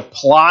and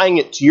applying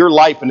it to your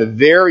life in a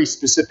very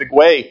specific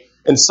way.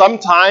 And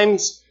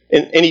sometimes,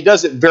 and He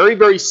does it very,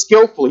 very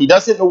skillfully. He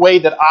does it in a way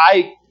that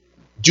I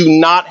do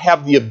not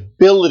have the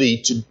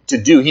ability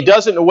to do. He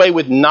does it in a way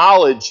with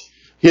knowledge,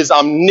 His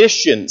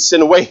omniscience,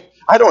 in a way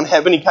I don't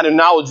have any kind of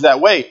knowledge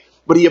that way.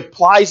 But He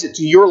applies it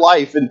to your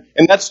life, and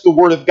that's the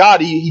Word of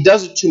God. He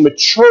does it to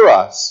mature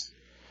us.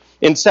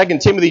 In 2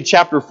 Timothy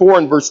chapter 4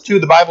 and verse 2,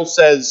 the Bible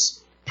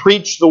says,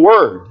 preach the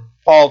Word.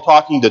 Paul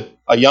talking to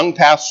a young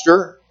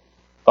pastor,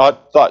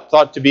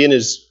 thought to be in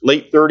his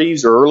late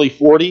 30s or early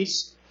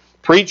 40s.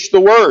 Preach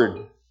the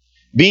Word.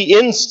 Be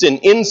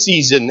instant, in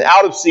season,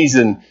 out of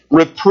season.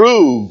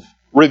 Reprove,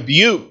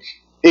 rebuke,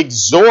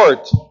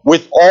 exhort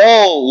with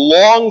all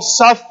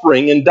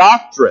long-suffering and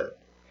doctrine.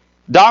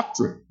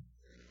 Doctrine.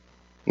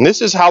 And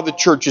this is how the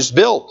church is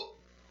built.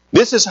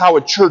 This is how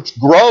a church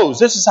grows.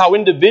 This is how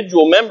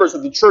individual members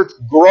of the church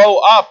grow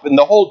up, and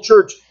the whole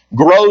church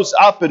grows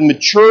up and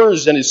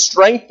matures and is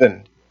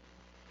strengthened.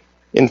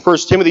 In 1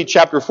 Timothy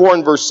chapter 4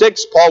 and verse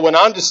 6, Paul went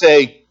on to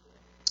say,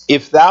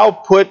 if thou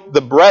put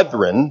the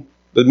brethren,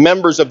 the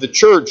members of the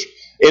church,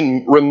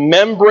 in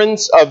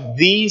remembrance of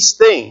these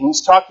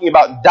things, talking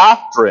about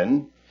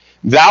doctrine,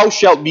 thou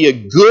shalt be a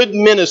good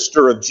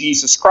minister of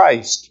Jesus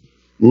Christ,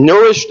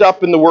 nourished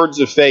up in the words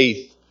of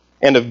faith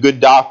and of good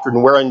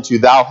doctrine whereunto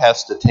thou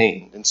hast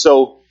attained. And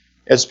so,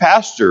 as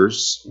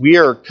pastors, we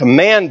are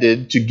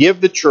commanded to give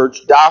the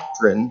church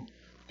doctrine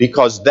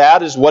because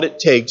that is what it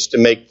takes to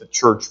make the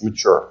church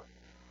mature.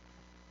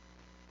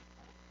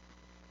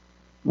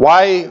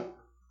 Why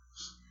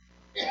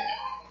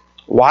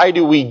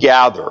do we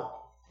gather?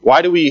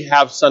 Why do we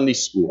have Sunday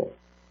school?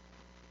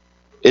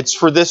 It's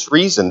for this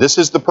reason. This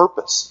is the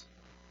purpose.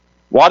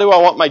 Why do I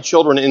want my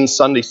children in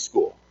Sunday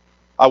school?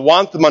 I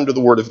want them under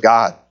the Word of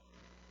God.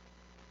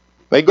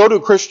 They go to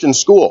a Christian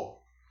school.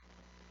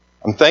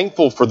 I'm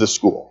thankful for the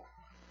school.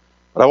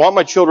 But I want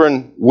my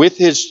children with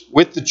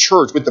the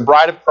church, with the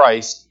bride of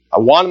Christ. I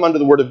want them under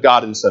the Word of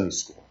God in Sunday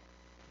school.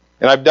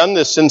 And I've done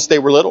this since they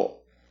were little.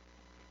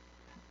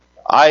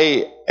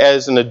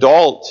 As an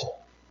adult,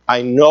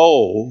 I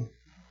know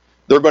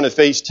they're going to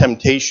face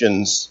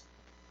temptations.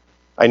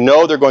 I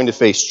know they're going to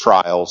face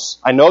trials.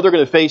 I know they're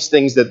going to face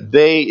things that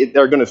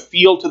they're going to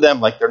feel to them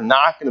like they're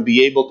not going to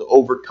be able to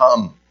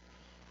overcome.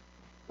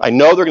 I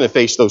know they're going to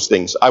face those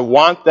things. I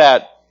want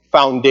that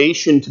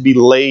foundation to be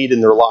laid in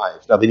their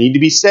lives. Now, they need to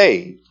be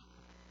saved.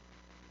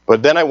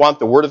 But then I want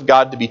the Word of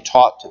God to be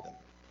taught to them.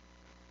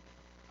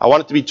 I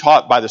want it to be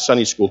taught by the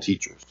Sunday school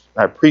teachers.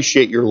 I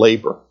appreciate your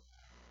labor.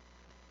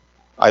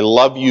 I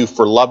love you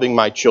for loving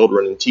my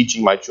children and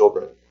teaching my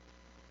children.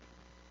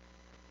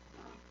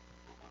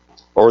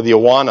 Or the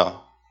Awana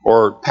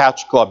or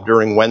Patch Club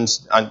during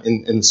Wednesday,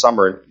 in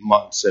summer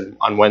months and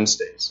on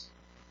Wednesdays.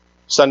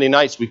 Sunday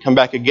nights, we come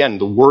back again,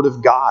 the Word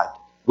of God.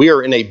 We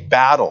are in a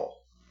battle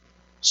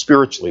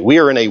spiritually. We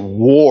are in a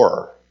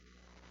war,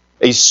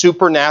 a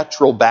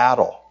supernatural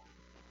battle.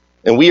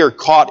 And we are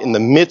caught in the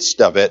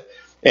midst of it.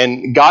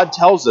 And God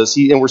tells us,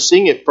 and we're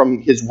seeing it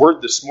from His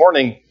Word this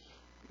morning,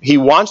 He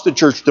wants the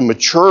church to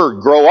mature,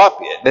 grow up.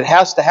 It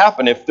has to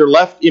happen. If they're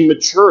left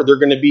immature, they're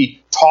going to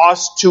be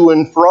tossed to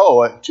and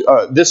fro,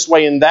 this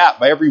way and that,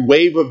 by every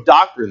wave of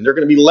doctrine. They're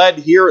going to be led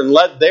here and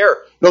led there.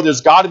 No,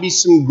 there's got to be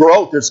some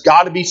growth. There's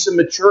got to be some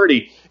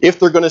maturity if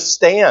they're going to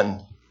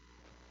stand.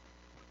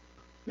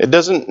 It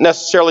doesn't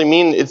necessarily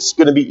mean it's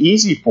going to be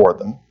easy for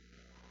them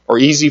or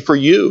easy for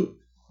you.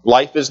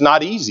 Life is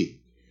not easy.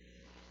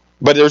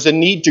 But there's a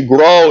need to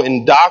grow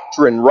in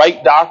doctrine.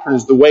 Right doctrine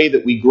is the way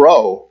that we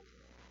grow.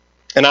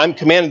 And I'm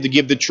commanded to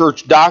give the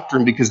church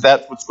doctrine because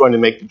that's what's going to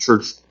make the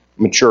church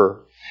mature.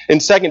 In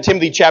 2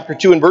 Timothy chapter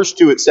 2 and verse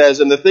 2 it says,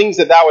 and the things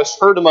that thou hast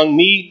heard of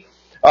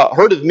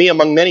me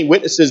among many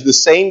witnesses, the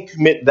same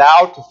commit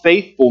thou to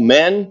faithful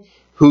men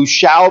who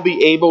shall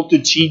be able to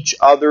teach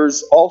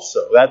others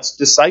also. That's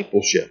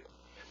discipleship.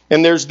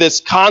 And there's this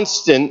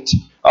constant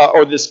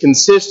this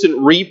consistent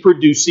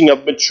reproducing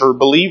of mature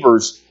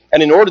believers.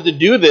 And in order to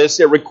do this,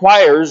 it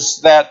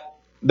requires that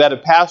a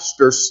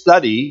pastor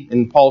study,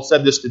 and Paul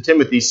said this to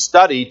Timothy,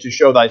 study to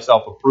show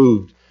thyself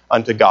approved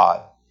unto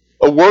God.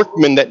 A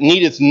workman that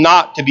needeth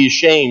not to be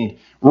ashamed,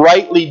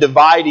 rightly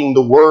dividing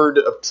the word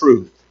of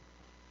truth.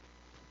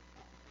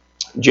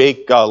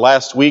 Jake,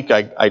 last week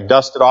I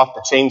dusted off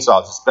the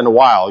chainsaws. It's been a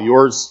while.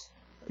 Yours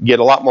get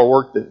a lot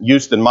more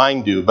use than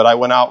mine do, but I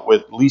went out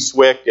with Lee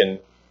Swick and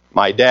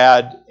my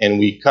dad, and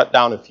we cut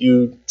down a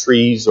few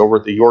trees over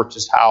at the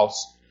Yorch's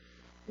house.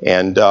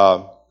 And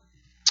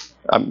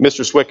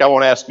Mr. Swick, I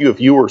won't ask you if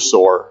you were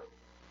sore,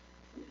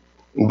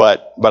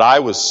 but I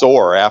was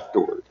sore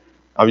afterward.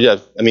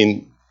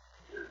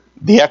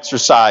 The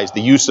exercise,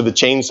 the use of the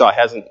chainsaw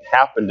hasn't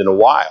happened in a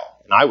while,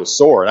 and I was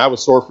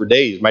sore for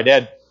days. My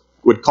dad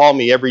would call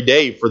me every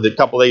day for the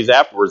couple days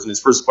afterwards, and his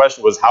first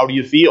question was, "How do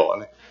you feel?"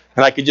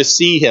 And I could just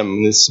see him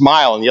and his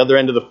smile on the other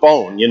end of the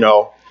phone.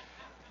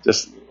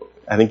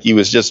 I think he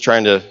was just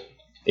trying to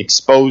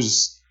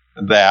expose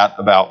that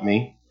about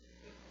me.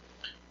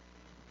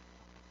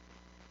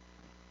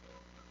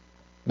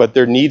 But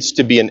there needs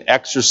to be an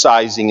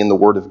exercising in the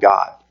Word of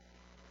God.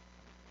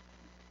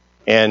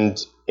 And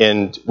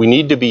we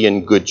need to be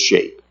in good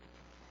shape.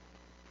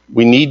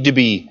 We need to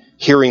be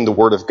hearing the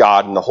Word of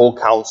God and the whole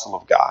counsel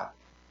of God.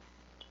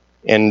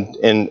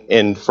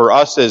 And for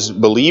us as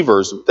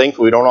believers,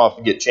 thankfully we don't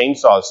often get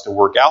chainsaws to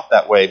work out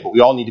that way, but we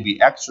all need to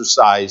be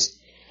exercised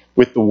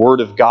with the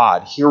Word of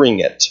God, hearing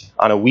it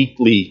on a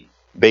weekly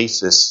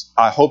basis.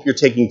 I hope you're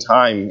taking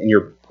time in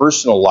your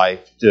personal life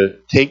to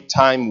take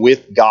time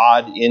with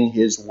God in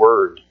His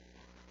Word.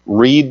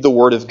 Read the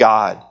Word of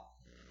God.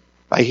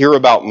 I hear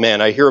about men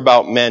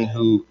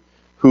who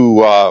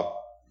are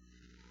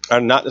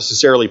not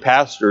necessarily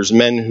pastors,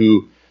 men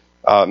who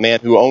A man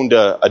who owned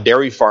a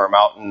dairy farm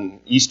out in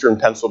eastern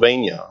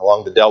Pennsylvania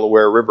along the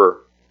Delaware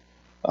River.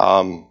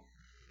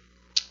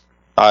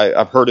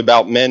 I've heard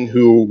about men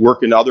who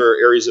work in other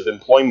areas of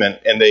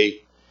employment, and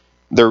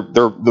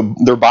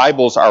their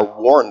Bibles are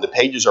worn, the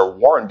pages are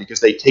worn because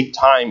they take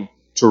time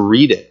to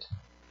read it.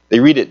 They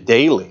read it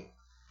daily.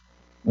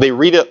 They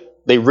read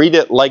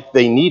it like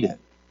they need it.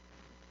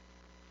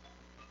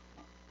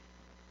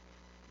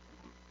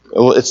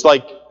 It's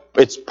like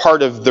it's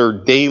part of their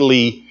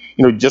daily,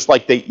 just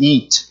like they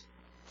eat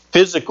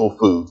physical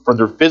food for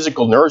their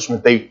physical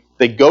nourishment.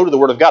 They go to the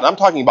Word of God. I'm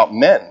talking about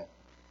men.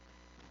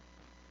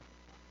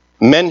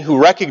 Men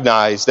who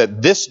recognize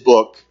that this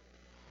book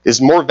is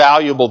more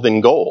valuable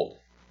than gold.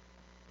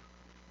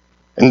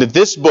 And that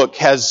this book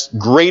has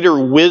greater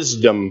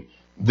wisdom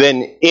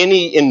than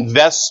any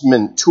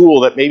investment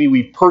tool that maybe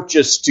we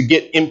purchase to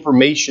get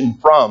information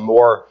from,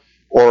 or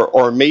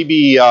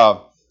maybe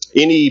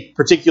any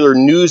particular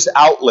news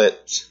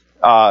outlet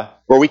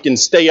where we can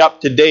stay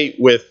up to date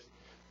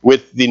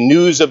with the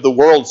news of the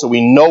world so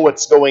we know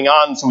what's going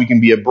on, so we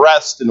can be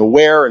abreast and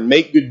aware and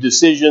make good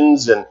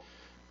decisions. And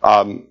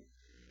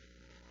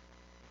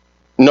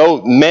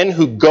no, men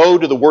who go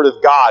to the Word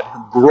of God,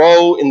 who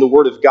grow in the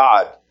Word of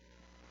God.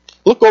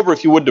 Look over,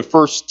 if you would, to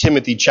 1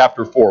 Timothy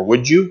chapter 4,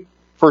 would you?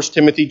 1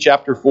 Timothy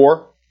chapter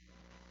 4.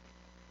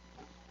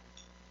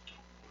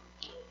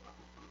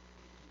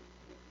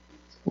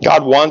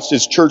 God wants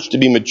His church to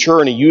be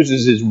mature, and He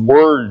uses His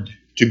Word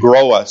to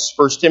grow us.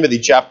 1 Timothy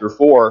chapter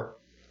 4.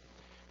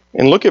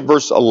 And look at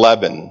verse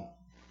 11.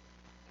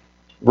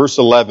 Verse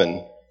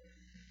 11.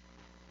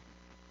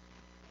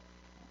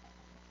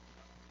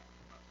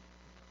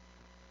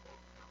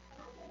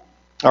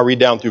 I'll read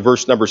down through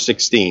verse number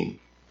 16.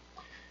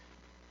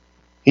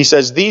 He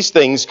says, "These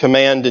things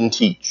command and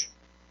teach.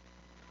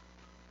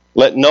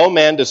 Let no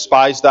man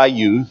despise thy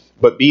youth,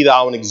 but be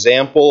thou an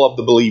example of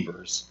the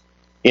believers,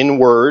 in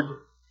word,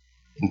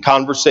 in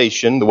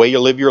conversation, the way you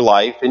live your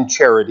life, in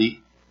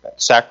charity,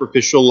 that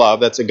sacrificial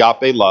love, that's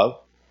agape love,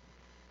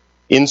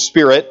 in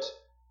spirit,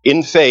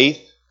 in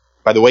faith,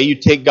 by the way you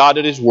take God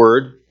at His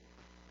word,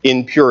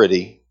 in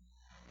purity."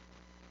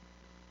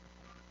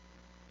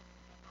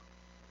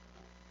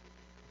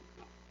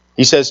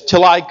 He says,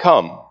 "Till I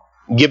come,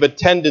 give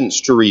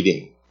attendance to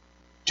reading,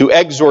 to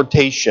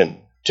exhortation,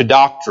 to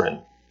doctrine.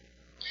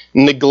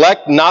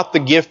 Neglect not the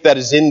gift that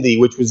is in thee,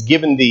 which was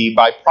given thee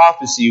by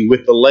prophecy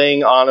with the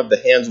laying on of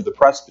the hands of the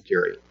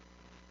presbytery.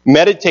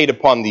 Meditate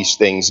upon these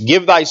things.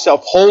 Give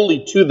thyself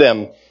wholly to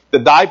them,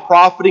 that thy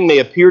profiting may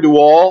appear to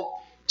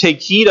all.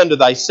 Take heed unto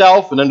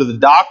thyself and unto the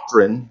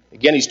doctrine."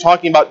 Again, he's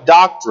talking about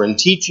doctrine,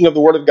 teaching of the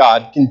Word of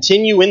God.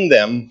 "Continue in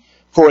them,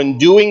 for in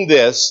doing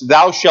this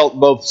thou shalt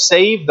both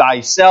save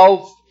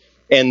thyself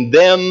and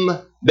them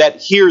that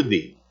hear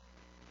thee."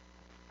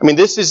 I mean,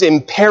 this is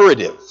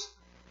imperative.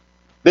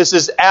 This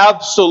is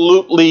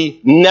absolutely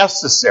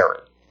necessary.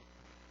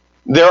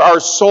 There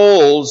are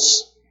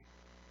souls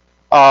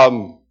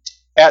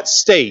at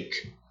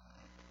stake.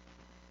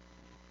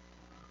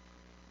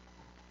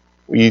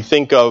 We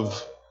think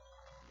of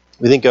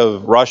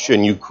Russia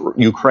and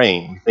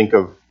Ukraine. We think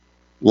of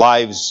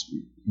lives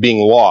being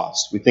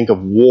lost. We think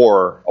of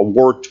war, a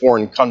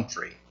war-torn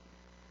country.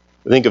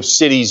 We think of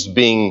cities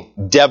being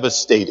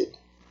devastated,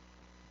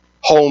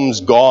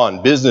 homes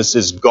gone,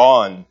 businesses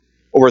gone,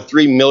 over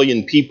 3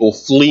 million people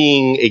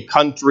fleeing a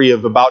country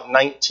of about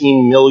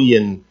 19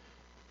 million,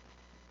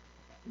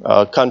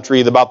 a country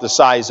about the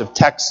size of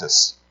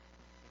Texas,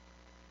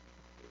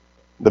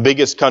 the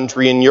biggest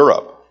country in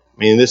Europe. I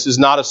mean, this is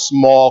not a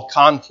small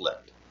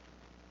conflict.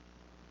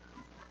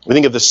 We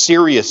think of the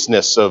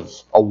seriousness of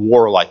a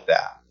war like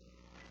that.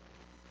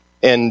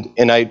 And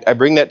I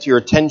bring that to your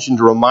attention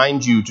to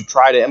remind you to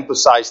try to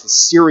emphasize the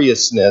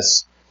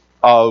seriousness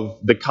of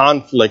the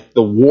conflict,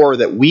 the war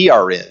that we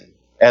are in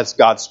as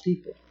God's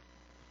people.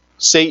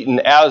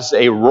 Satan as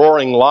a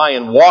roaring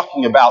lion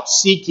walking about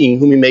seeking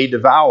whom he may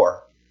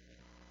devour.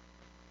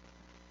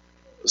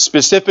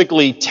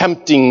 Specifically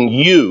tempting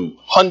you,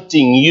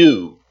 hunting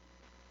you,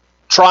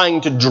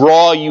 trying to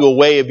draw you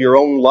away of your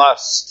own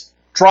lust,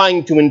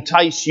 trying to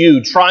entice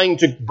you, trying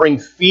to bring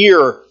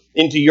fear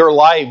into your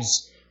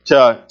lives,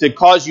 to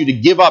cause you to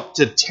give up,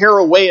 to tear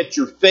away at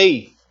your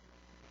faith.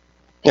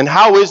 And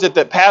how is it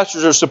that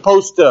pastors are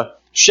supposed to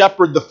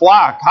shepherd the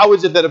flock? How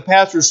is it that a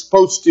pastor is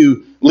supposed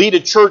to lead a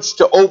church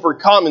to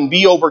overcome and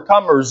be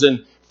overcomers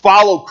and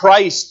follow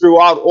Christ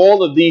throughout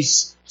all of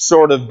these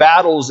sort of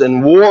battles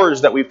and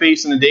wars that we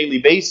face on a daily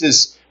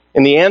basis?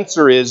 And the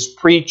answer is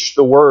preach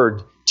the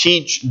word,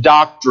 teach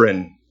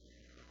doctrine.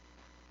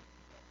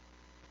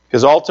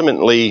 Because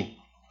ultimately,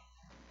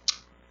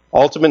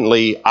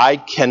 I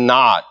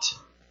cannot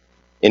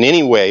in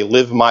any way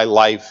live my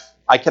life.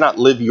 I cannot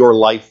live your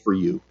life for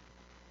you.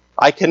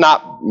 I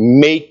cannot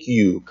make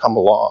you come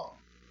along.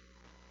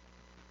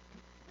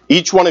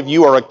 Each one of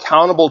you are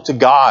accountable to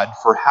God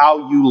for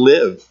how you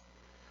live.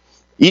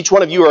 Each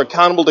one of you are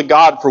accountable to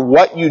God for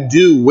what you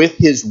do with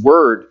His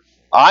Word.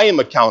 I am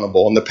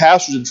accountable, and the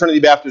pastors of Trinity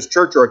Baptist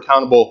Church are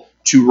accountable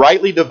to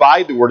rightly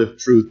divide the Word of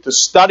truth, to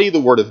study the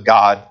Word of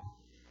God,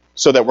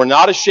 so that we're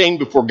not ashamed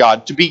before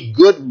God, to be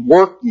good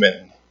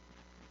workmen.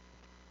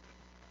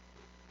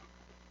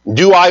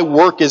 Do I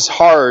work as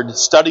hard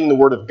studying the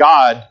Word of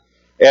God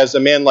as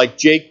a man like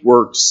Jake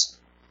works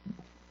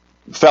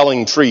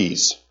felling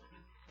trees?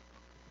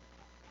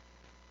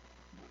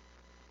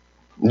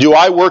 Do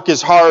I work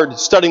as hard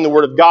studying the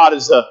Word of God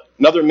as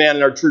another man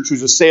in our church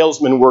who's a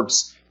salesman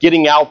works,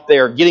 getting out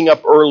there, getting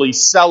up early,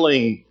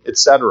 selling,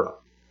 etc.?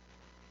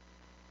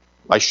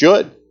 I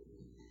should.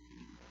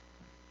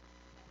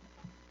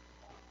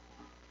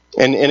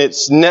 And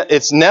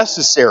it's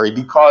necessary,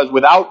 because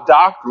without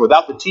doctrine,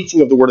 without the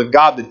teaching of the Word of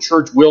God, the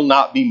church will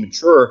not be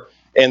mature,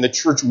 and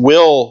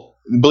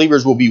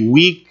believers will be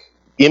weak,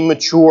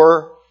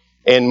 immature,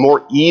 and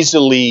more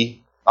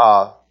easily,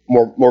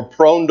 more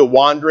prone to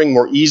wandering,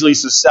 more easily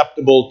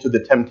susceptible to the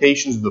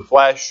temptations of the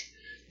flesh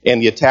and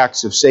the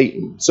attacks of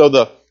Satan. So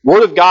the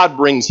Word of God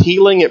brings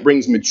healing, it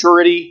brings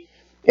maturity,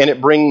 and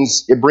it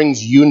brings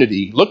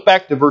unity. Look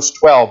back to verse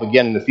 12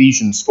 again in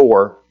Ephesians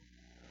 4.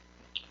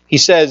 He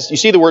says, you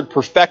see the word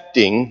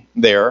perfecting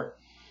there.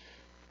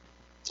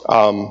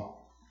 And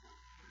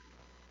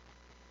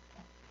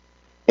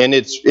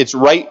it's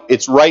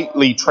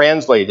rightly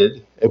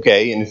translated,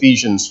 okay, in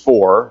Ephesians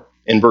 4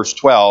 in verse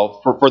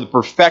 12, for the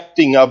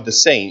perfecting of the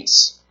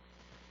saints.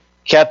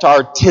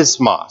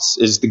 Katartismos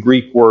is the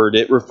Greek word.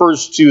 It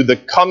refers to the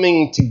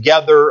coming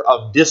together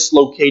of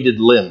dislocated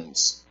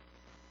limbs.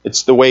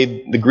 It's the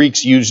way the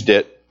Greeks used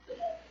it.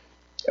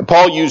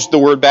 Paul used the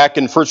word back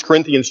in 1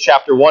 Corinthians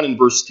chapter 1 and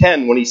verse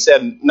 10 when he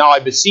said, "Now I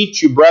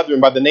beseech you, brethren,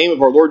 by the name of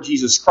our Lord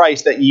Jesus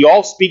Christ, that ye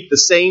all speak the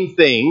same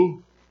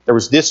thing." There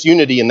was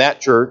disunity in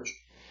that church.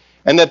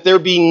 "And that there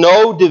be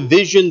no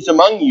divisions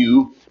among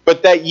you,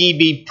 but that ye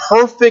be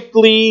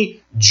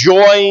perfectly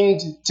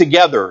joined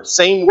together."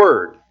 Same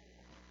word.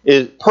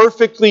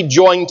 Perfectly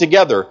joined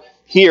together.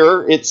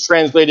 Here it's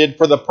translated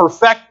for the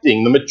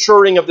perfecting, the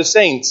maturing of the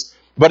saints.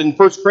 But in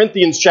 1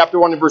 Corinthians chapter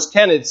 1 and verse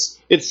 10,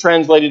 it's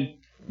translated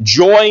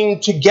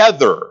joined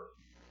together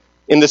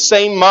in the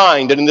same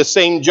mind and in the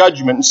same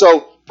judgment. And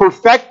so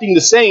perfecting the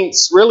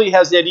saints really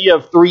has the idea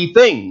of three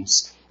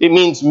things. It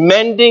means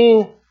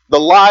mending the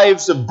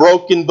lives of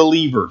broken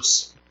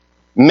believers.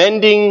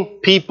 Mending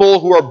people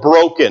who are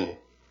broken.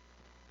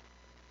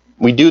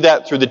 We do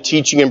that through the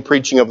teaching and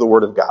preaching of the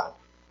Word of God.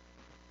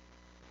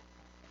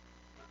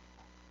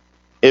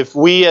 If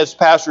we as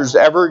pastors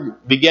ever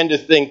begin to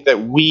think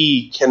that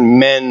we can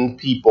mend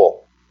people,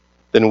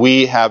 then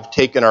we have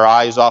taken our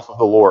eyes off of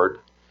the Lord.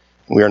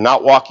 We are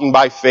not walking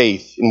by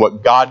faith in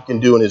what God can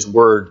do in His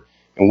Word,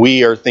 and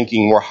we are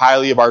thinking more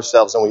highly of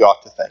ourselves than we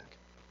ought to think.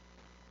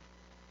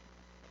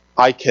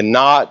 I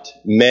cannot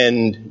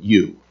mend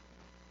you,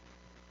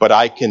 but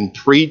I can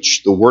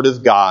preach the Word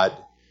of God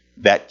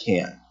that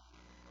can.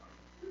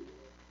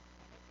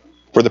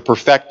 For the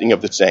perfecting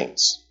of the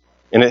saints.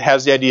 And it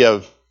has the idea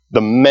of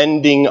the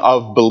mending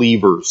of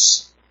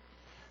believers.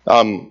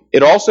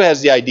 It also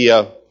has the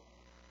idea,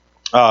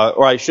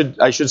 or I should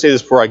say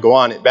this before I go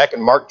on. Back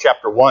in Mark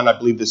chapter 1, I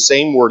believe the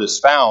same word is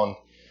found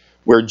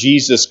where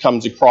Jesus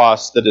comes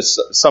across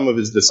some of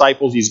His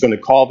disciples, He's going to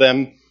call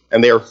them,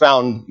 and they are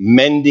found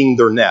mending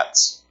their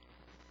nets.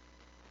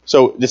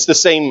 So it's the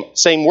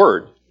same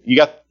word. You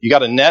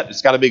got a net,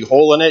 it's got a big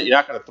hole in it. You're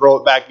not going to throw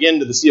it back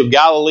into the Sea of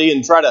Galilee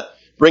and try to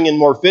bring in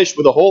more fish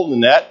with a hole in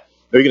the net.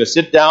 They're going to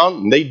sit down,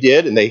 and they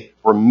did, and they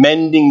were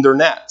mending their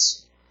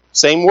nets.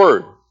 Same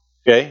word,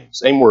 okay?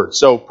 Same word.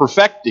 So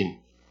perfecting.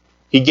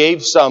 He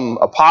gave some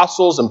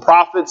apostles and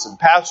prophets and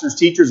pastors,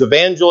 teachers,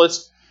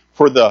 evangelists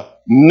for the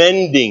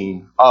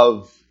mending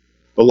of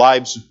the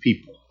lives of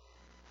people.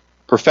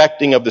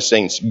 Perfecting of the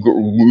saints,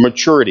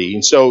 maturity.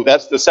 And so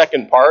that's the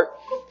second part.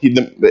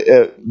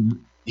 The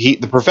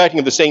perfecting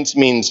of the saints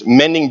means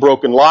mending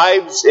broken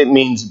lives. It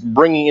means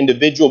bringing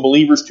individual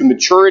believers to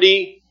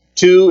maturity.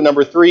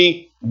 Number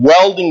 3,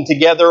 welding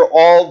together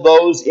all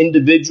those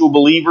individual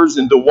believers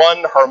into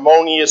one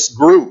harmonious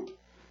group.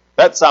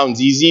 That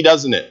sounds easy,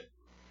 doesn't it?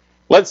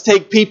 Let's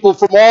take people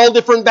from all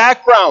different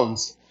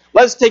backgrounds.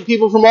 Let's take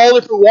people from all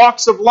different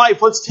walks of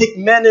life. Let's take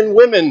men and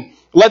women.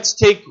 Let's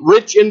take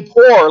rich and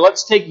poor.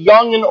 Let's take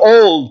young and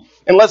old.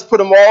 And let's put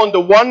them all into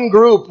one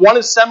group, one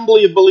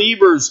assembly of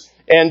believers.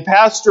 And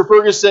Pastor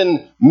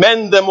Ferguson,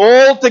 mend them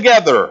all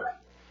together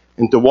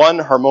into one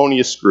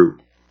harmonious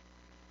group.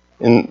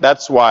 And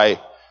that's why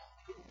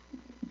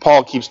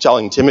Paul keeps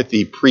telling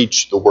Timothy,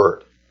 preach the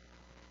Word.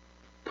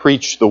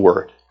 Preach the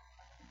Word.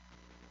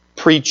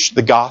 Preach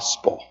the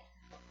gospel.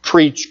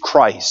 Preach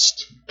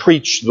Christ.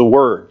 Preach the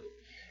Word.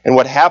 And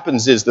what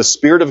happens is the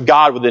Spirit of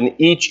God within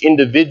each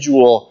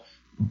individual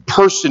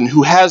person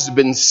who has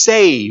been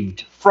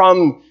saved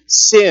from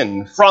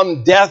sin,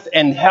 from death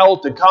and hell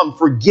to come,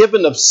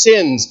 forgiven of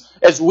sins,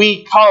 as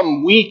we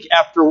come week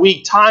after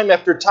week, time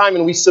after time,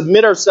 and we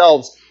submit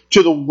ourselves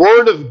to the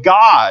Word of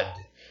God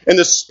and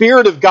the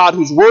Spirit of God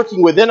who's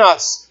working within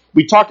us.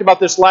 We talked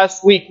about this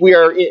last week.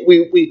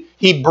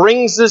 He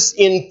brings us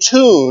in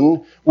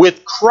tune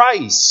with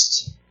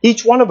Christ.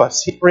 Each one of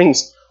us. He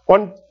brings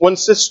one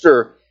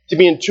sister to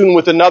be in tune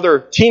with another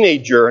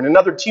teenager, and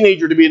another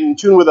teenager to be in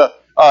tune with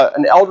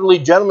an elderly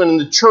gentleman in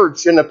the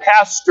church and a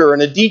pastor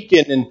and a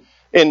deacon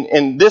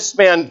and this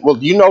man, well,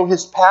 do you know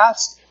his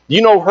past? Do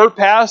you know her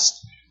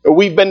past?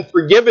 We've been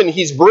forgiven.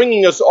 He's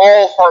bringing us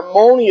all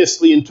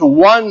harmoniously into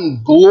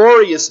one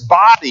glorious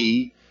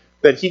body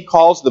that he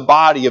calls the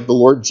body of the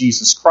Lord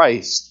Jesus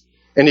Christ.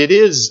 And it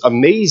is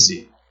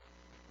amazing.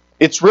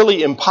 It's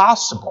really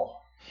impossible.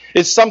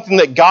 It's something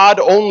that God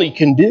only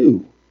can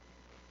do.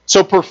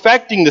 So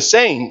perfecting the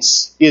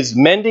saints is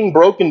mending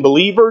broken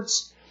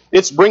believers.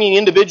 It's bringing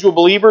individual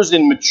believers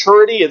in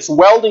maturity. It's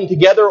welding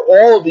together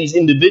all of these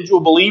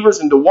individual believers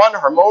into one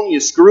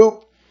harmonious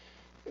group.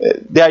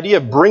 The idea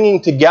of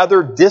bringing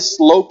together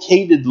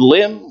dislocated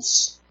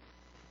limbs,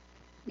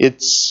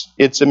 it's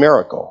a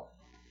miracle.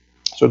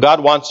 So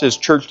God wants His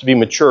church to be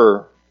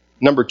mature.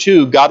 Number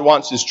 2, God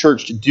wants His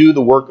church to do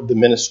the work of the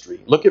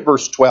ministry. Look at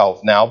verse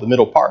 12 now, the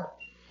middle part.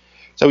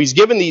 So He's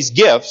given these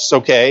gifts,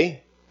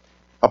 okay?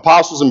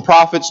 Apostles and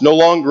prophets no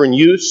longer in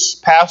use.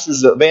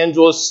 Pastors,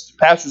 evangelists,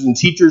 pastors and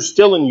teachers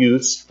still in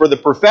use for the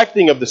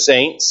perfecting of the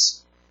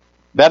saints.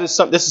 This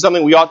is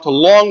something we ought to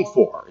long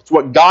for. It's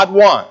what God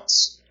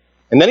wants.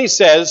 And then He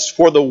says,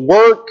 for the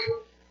work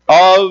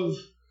of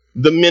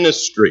the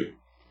ministry.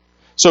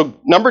 So,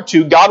 number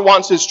 2, God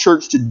wants His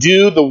church to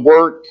do the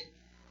work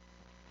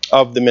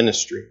of the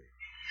ministry.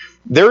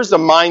 There's a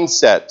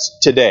mindset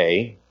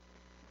today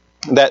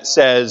that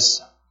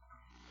says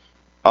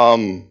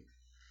the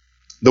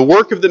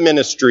work of the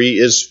ministry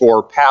is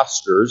for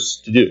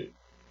pastors to do.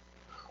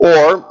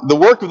 Or the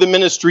work of the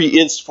ministry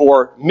is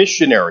for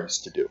missionaries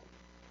to do.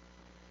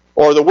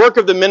 Or the work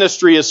of the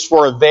ministry is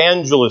for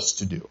evangelists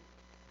to do.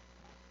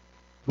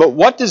 But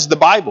what does the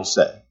Bible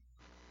say?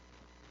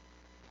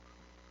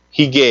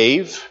 He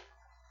gave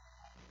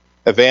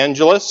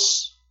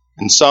evangelists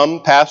and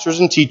some pastors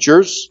and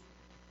teachers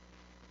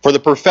for the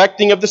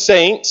perfecting of the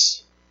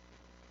saints,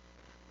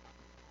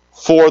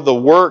 for the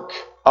work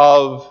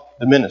of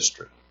the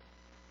ministry.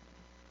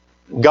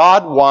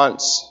 God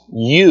wants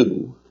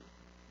you,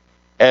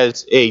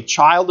 as a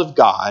child of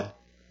God,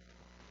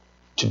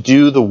 to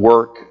do the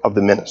work of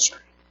the ministry.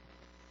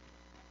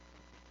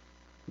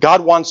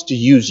 God wants to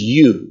use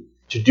you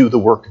to do the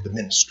work of the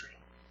ministry,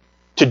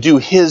 to do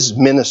His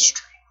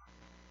ministry,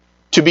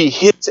 to be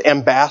His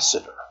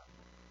ambassador,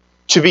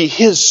 to be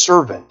His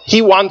servant.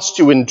 He wants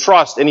to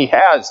entrust, and He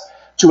has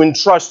to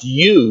entrust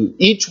you,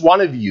 each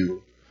one of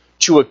you,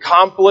 to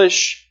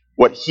accomplish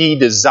what He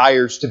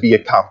desires to be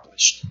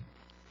accomplished.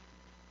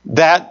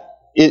 What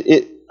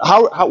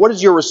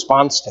is your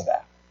response to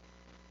that?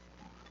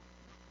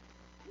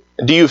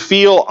 Do you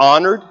feel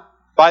honored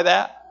by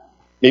that?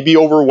 Maybe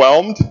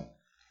overwhelmed?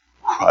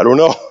 I don't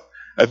know.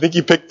 I think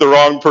you picked the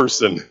wrong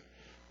person.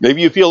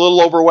 Maybe you feel a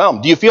little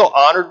overwhelmed. Do you feel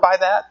honored by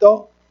that,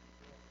 though?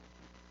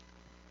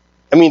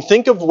 I mean,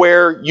 think of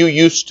where you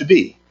used to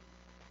be.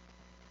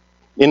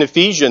 In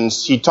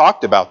Ephesians, he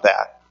talked about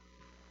that.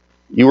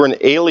 You were an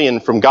alien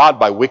from God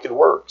by wicked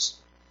works.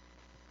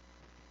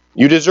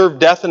 You deserve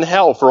death and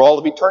hell for all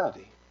of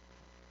eternity.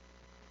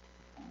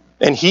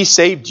 And He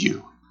saved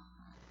you.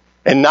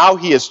 And now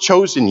He has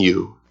chosen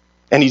you.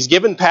 And He's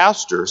given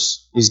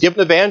pastors, He's given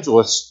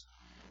evangelists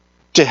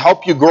to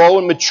help you grow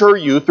and mature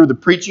you through the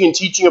preaching and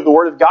teaching of the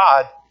Word of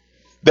God,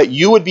 that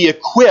you would be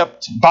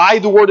equipped by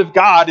the Word of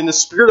God and the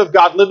Spirit of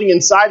God living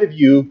inside of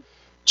you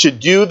to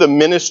do the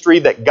ministry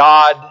that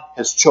God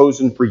has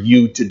chosen for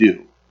you to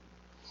do.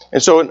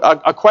 And so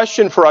a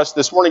question for us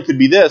this morning could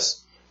be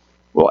this: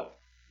 well,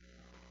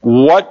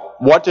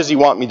 what does He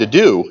want me to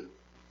do?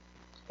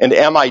 And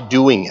am I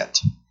doing it?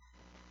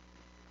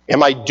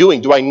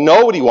 Do I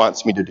know what He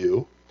wants me to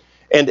do?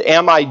 And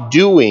am I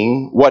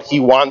doing what He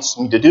wants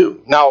me to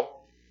do? Now,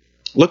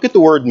 look at the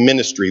word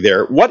ministry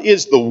there. What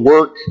is the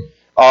work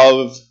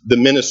of the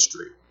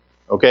ministry?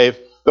 Okay,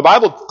 the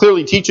Bible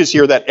clearly teaches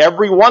here that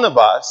every one of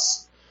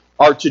us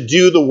are to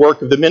do the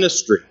work of the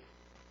ministry.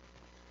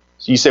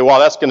 So you say, well,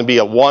 that's going to be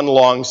a one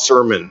long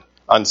sermon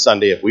on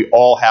Sunday if we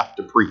all have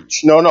to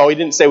preach. No, he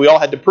didn't say we all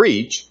had to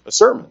preach a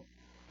sermon.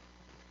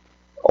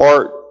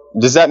 Or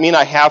does that mean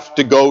I have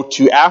to go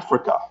to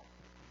Africa?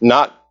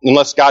 Not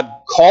unless God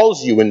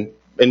calls you and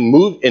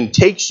move and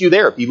takes you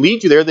there. If He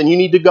leads you there, then you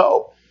need to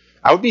go.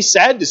 I would be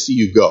sad to see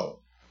you go.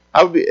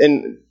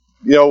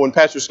 When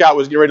Pastor Scott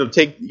was getting ready to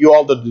take you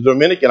all to the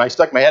Dominican, I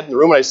stuck my head in the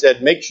room and I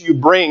said, make sure you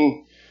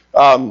bring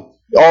all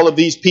of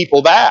these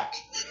people back.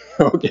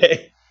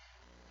 Okay?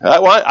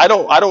 I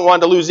don't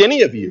want to lose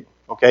any of you.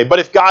 Okay? But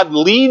if God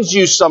leads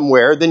you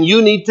somewhere, then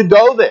you need to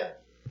go there.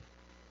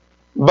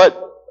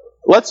 But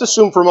let's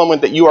assume for a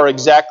moment that you are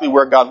exactly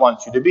where God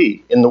wants you to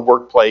be, in the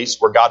workplace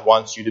where God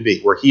wants you to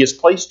be, where He has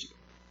placed you.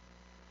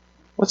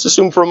 Let's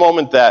assume for a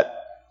moment that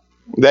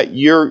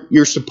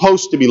you're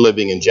supposed to be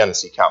living in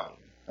Genesee County.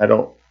 I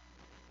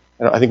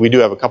think we do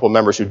have a couple of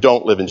members who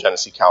don't live in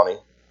Genesee County.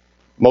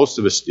 Most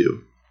of us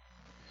do.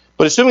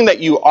 But assuming that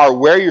you are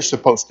where you're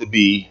supposed to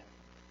be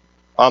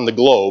on the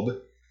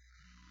globe,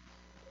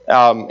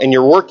 and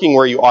you're working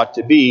where you ought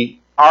to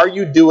be, are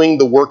you doing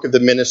the work of the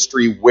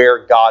ministry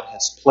where God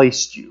has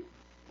placed you?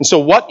 And so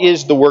what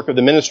is the work of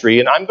the ministry?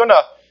 And I'm going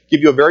to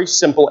give you a very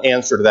simple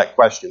answer to that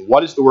question.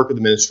 What is the work of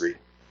the ministry?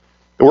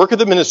 The work of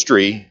the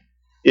ministry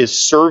is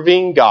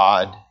serving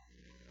God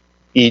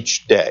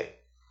each day.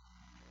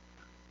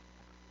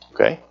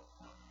 Okay?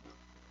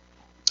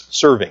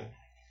 Serving.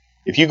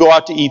 If you go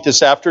out to eat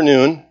this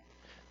afternoon,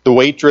 the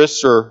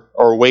waitress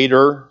or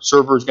waiter,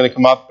 server is going to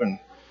come up and,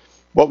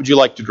 what would you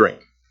like to drink?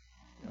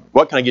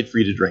 What can I get for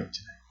you to drink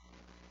today?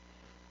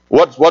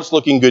 What's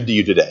looking good to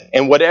you today?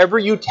 And whatever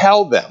you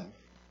tell them,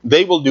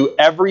 they will do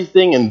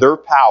everything in their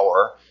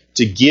power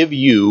to give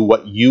you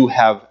what you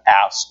have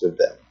asked of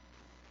them.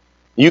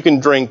 You can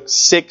drink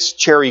 6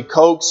 cherry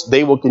Cokes.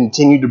 They will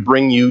continue to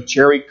bring you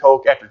cherry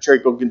Coke after cherry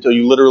Coke until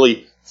you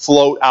literally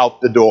float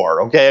out the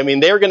door. Okay? I mean,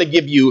 they're going to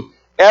give you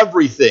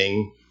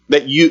everything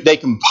that they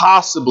can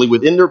possibly,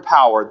 within their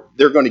power,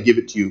 they're going to give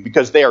it to you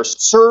because they are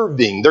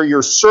serving. They're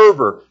your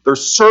server. They're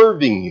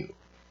serving you.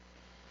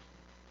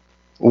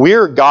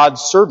 We're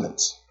God's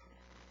servants.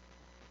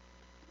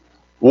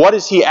 What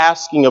is He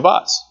asking of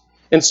us?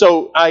 And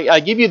so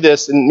I give you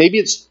this, and maybe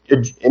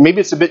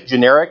it's a bit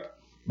generic,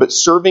 but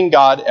serving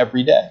God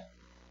every day,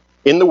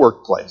 in the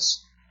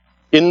workplace,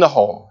 in the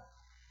home.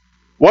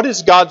 What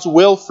is God's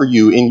will for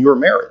you in your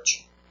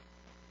marriage?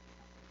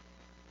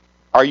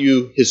 Are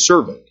you His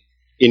servant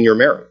in your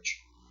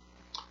marriage?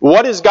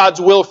 What is God's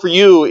will for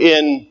you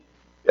in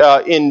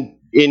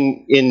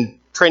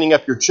training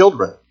up your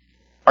children?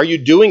 Are you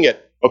doing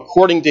it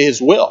according to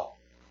His will?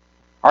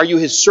 Are you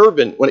His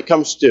servant when it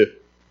comes to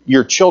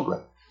your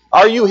children?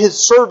 Are you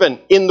His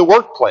servant in the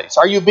workplace?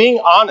 Are you being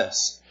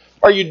honest?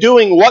 Are you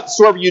doing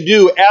whatsoever you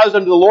do as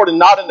unto the Lord and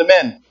not unto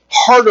men?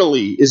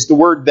 Heartily is the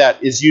word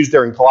that is used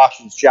there in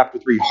Colossians chapter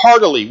 3.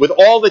 Heartily, with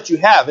all that you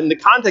have. And the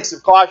context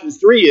of Colossians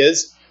 3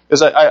 is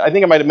I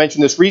think I might have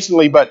mentioned this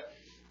recently, but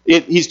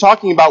he's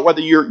talking about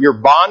whether you're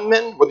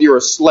bondman, whether you're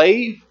a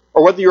slave,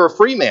 or whether you're a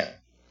free man.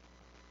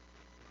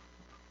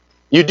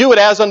 You do it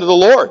as unto the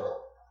Lord.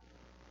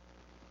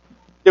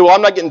 Okay, well,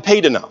 I'm not getting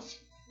paid enough.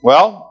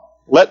 Well,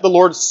 let the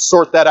Lord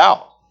sort that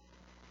out.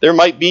 There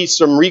might be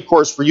some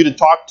recourse for you to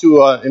talk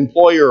to an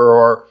employer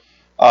or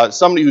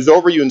somebody who's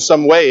over you in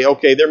some way.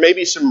 Okay, there may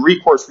be some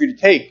recourse for you to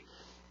take.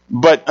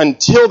 But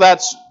until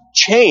that's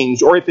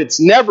changed, or if it's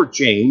never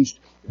changed,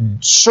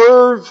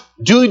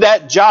 do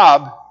that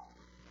job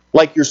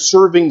like you're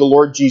serving the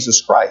Lord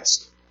Jesus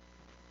Christ.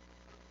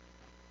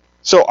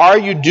 So are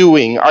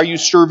you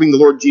serving the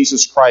Lord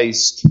Jesus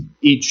Christ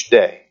each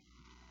day?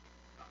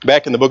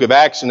 Back in the book of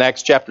Acts, in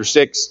Acts chapter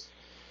 6,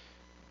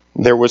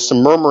 there was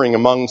some murmuring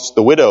amongst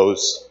the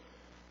widows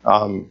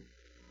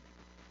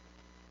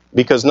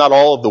because not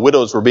all of the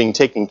widows were being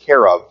taken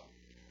care of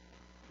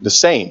the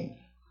same.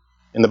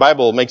 And the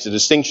Bible makes a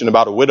distinction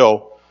about a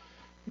widow.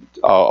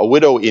 A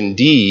widow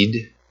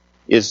indeed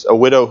is a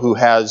widow who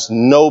has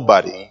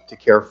nobody to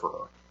care for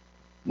her.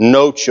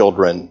 No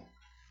children,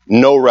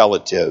 no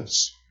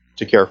relatives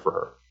to care for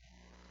her.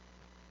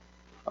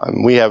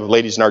 We have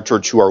ladies in our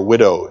church who are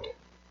widowed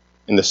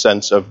in the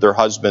sense of their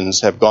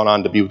husbands have gone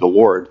on to be with the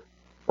Lord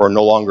or are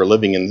no longer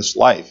living in this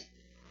life.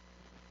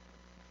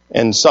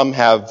 And some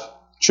have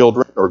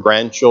children or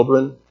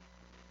grandchildren,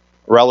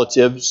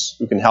 relatives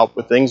who can help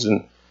with things,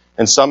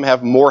 and some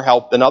have more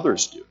help than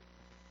others do.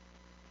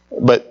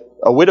 But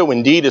a widow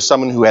indeed is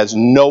someone who has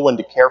no one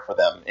to care for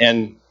them.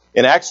 And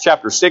in Acts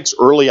chapter 6,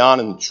 early on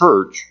in the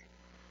church,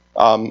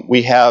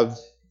 we have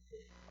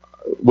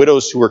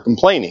widows who were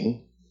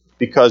complaining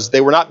because they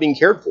were not being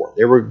cared for.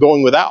 They were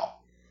going without.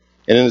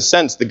 And in a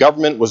sense, the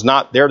government was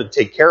not there to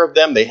take care of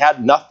them. They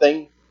had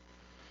nothing.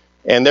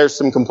 And there's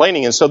some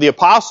complaining. And so the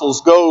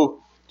apostles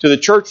go to the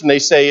church and they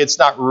say it's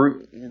not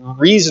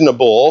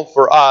reasonable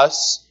for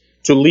us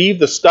to leave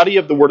the study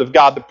of the Word of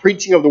God, the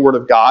preaching of the Word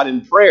of God,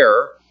 and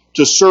prayer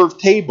to serve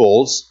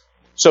tables.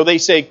 So they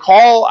say,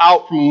 call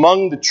out from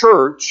among the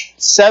church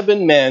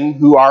 7 men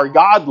who are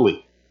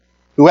godly,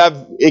 who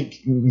have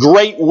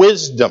great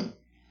wisdom.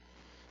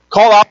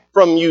 Call out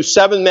from you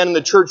 7 men in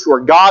the church who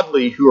are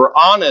godly, who are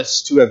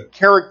honest, who have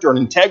character and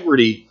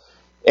integrity.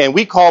 And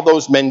we call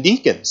those men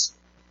deacons.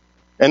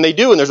 And they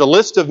do, and there's a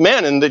list of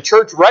men, and the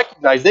church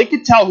recognized, they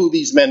could tell who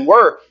these men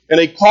were, and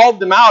they called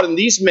them out, and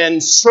these men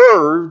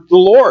served the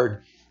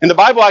Lord. And the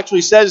Bible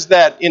actually says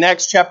that in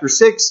Acts chapter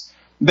 6,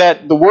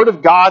 that the Word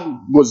of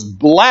God was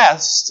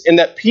blessed, and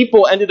that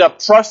people ended up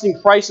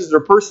trusting Christ as their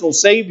personal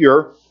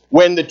Savior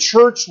when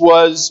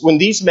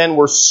these men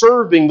were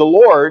serving the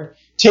Lord,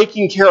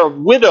 taking care of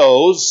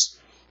widows.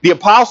 The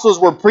apostles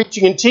were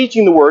preaching and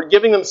teaching the Word,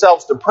 giving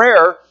themselves to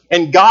prayer,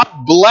 and God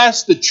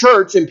blessed the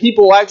church, and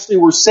people actually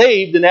were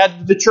saved and added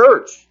to the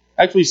church.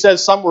 Actually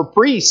says some were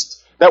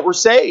priests that were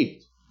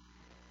saved.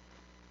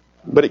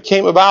 But it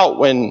came about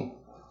when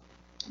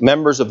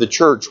members of the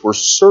church were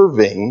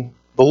serving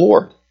the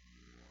Lord.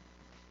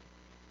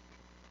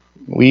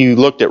 We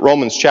looked at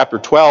Romans chapter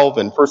 12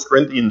 and 1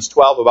 Corinthians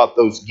 12 about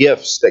those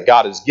gifts that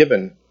God has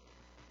given.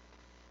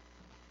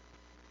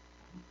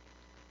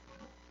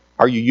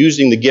 Are you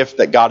using the gift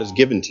that God has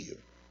given to you?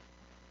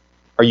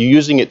 Are you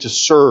using it to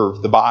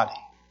serve the body?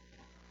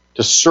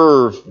 To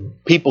serve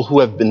people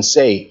who have been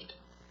saved?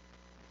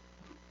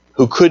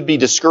 Who could be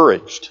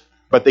discouraged?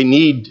 but they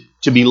need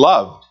to be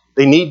loved.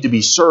 They need to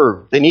be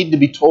served. They need to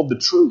be told the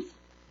truth.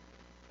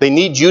 They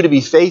need you to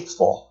be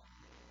faithful.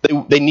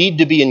 They need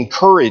to be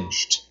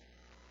encouraged.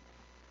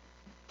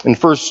 In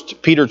 1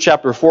 Peter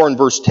chapter 4 and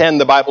verse 10,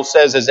 the Bible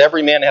says, "As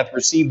every man hath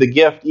received the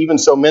gift, even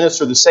so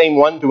minister the same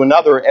one to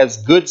another as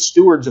good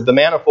stewards of the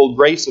manifold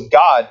grace of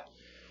God."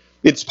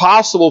 It's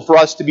possible for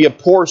us to be a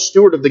poor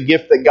steward of the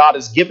gift that God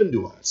has given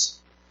to us.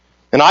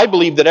 And I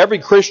believe that every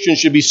Christian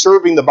should be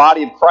serving the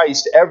body of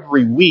Christ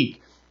every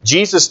week.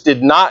 Jesus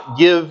did not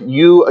give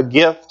you a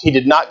gift. He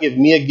did not give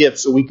me a gift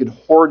so we could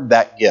hoard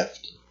that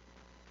gift.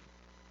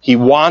 He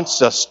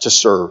wants us to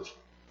serve.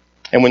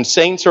 And when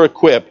saints are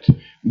equipped,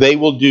 they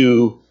will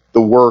do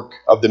the work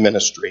of the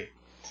ministry.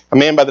 A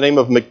man by the name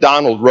of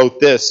MacDonald wrote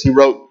this. He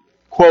wrote,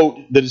 quote,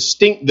 the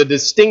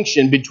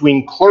distinction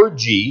between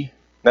clergy,"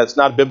 that's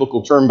not a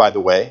biblical term, by the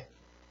way.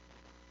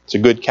 It's a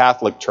good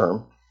Catholic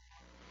term.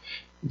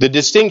 "The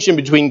distinction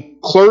between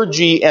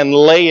clergy and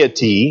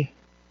laity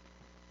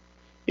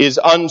is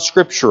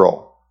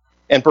unscriptural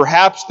and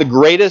perhaps the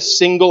greatest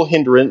single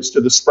hindrance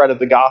to the spread of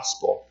the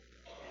gospel."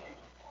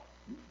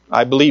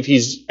 I believe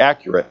he's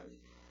accurate.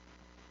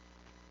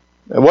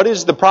 And what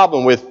is the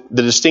problem with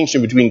the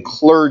distinction between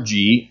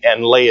clergy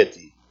and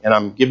laity? And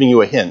I'm giving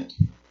you a hint.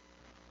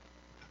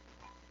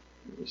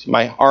 It's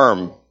my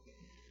arm.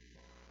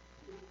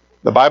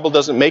 The Bible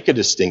doesn't make a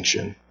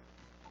distinction.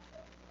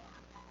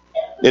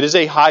 It is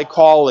a high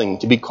calling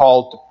to be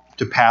called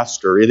to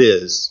pastor. It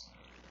is.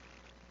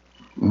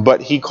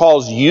 But he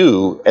calls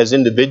you as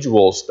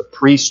individuals the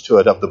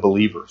priesthood of the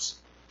believers.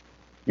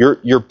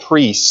 You're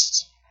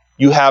priests.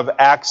 You have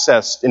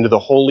access into the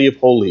Holy of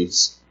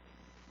Holies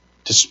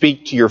to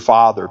speak to your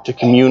Father, to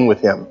commune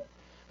with Him.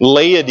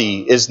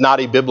 Laity is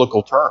not a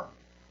biblical term.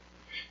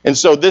 And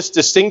so this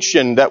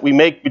distinction that we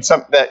make,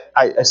 that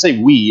I say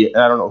we, and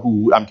I don't know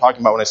who I'm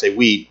talking about when I say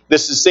we,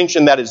 this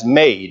distinction that is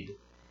made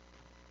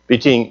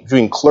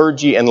between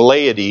clergy and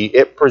laity,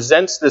 it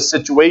presents this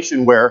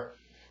situation where,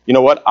 you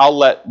know what, I'll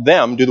let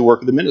them do the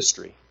work of the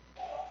ministry.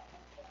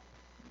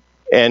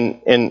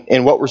 And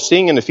what we're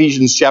seeing in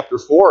Ephesians chapter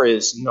 4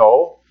 is,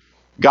 no,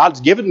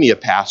 God's given me a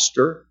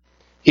pastor.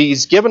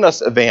 He's given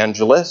us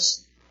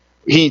evangelists.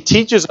 He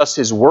teaches us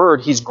His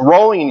Word. He's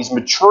growing and He's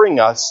maturing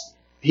us.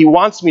 He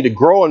wants me to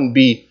grow and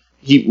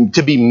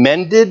to be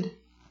mended.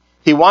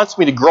 He wants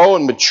me to grow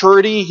in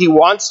maturity. He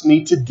wants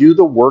me to do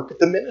the work of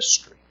the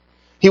ministry.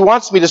 He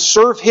wants me to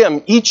serve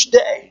Him each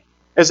day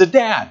as a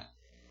dad.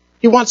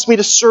 He wants me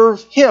to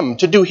serve Him,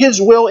 to do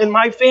His will in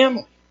my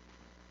family.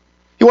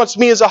 He wants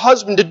me as a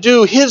husband to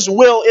do His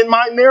will in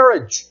my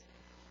marriage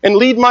and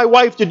lead my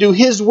wife to do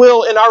His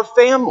will in our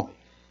family.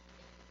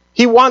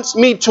 He wants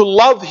me to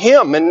love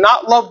Him and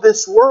not love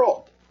this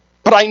world.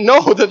 But I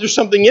know that there's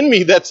something in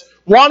me that's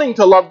wanting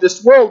to love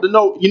this world, to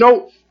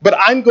know, but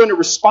I'm going to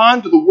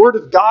respond to the Word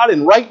of God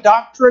and right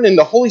doctrine and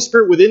the Holy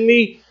Spirit within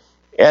me.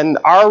 And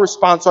our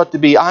response ought to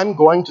be, I'm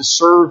going to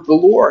serve the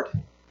Lord.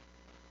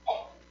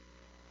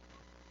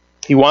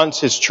 He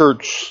wants His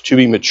church to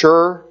be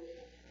mature.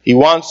 He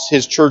wants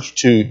His church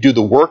to do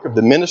the work of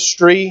the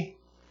ministry.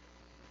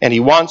 And He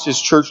wants His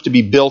church to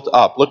be built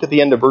up. Look at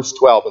the end of verse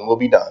 12 and we'll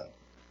be done.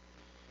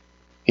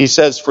 He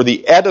says, for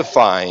the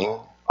edifying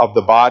of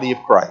the body of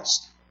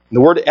Christ. And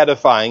the word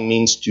edifying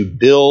means to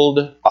build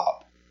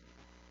up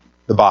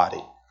the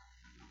body.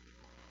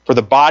 For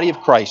the body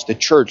of Christ, the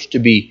church, to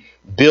be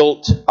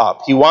built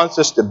up. He wants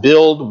us to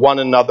build one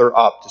another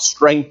up, to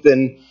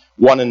strengthen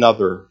one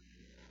another.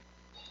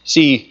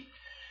 See,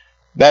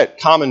 that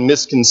common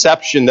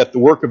misconception that the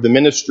work of the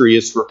ministry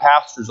is for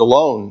pastors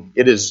alone,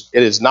 it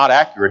is not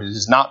accurate. It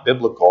is not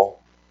biblical.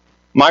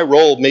 My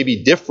role may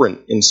be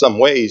different in some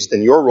ways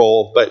than your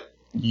role, but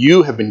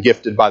you have been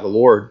gifted by the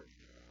Lord.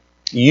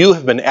 You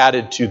have been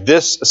added to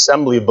this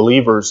assembly of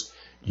believers.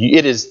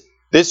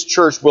 This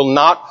church will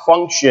not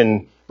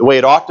function the way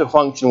it ought to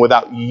function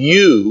without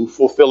you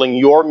fulfilling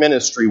your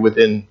ministry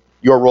within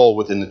your role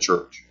within the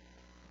church.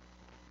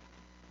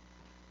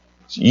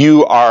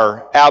 You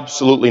are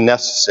absolutely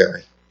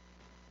necessary.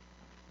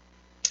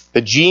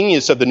 The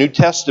genius of the New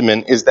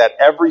Testament is that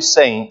every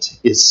saint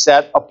is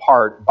set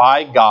apart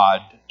by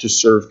God to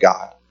serve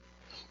God.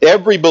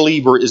 Every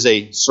believer is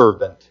a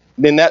servant.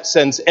 In that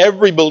sense,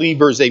 every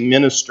believer is a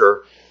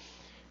minister,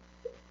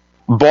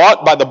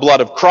 bought by the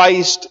blood of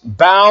Christ,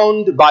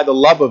 bound by the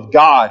love of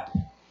God.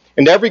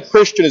 And every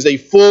Christian is a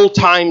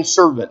full-time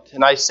servant.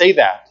 And I say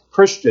that,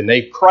 Christian,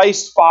 a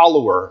Christ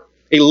follower,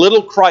 a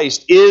little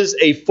Christ is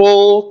a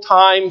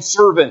full-time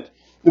servant.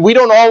 We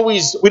don't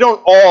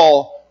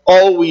all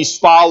always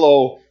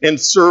follow and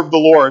serve the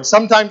Lord.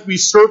 Sometimes we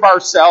serve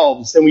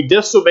ourselves and we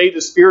disobey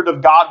the Spirit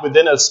of God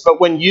within us. But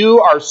when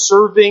you are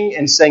serving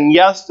and saying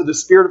yes to the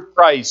Spirit of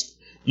Christ,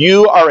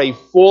 you are a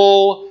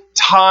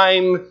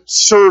full-time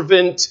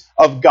servant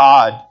of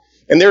God.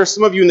 And there are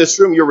some of you in this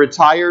room, you're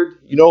retired.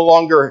 You no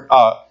longer,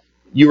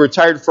 you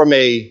retired from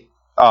a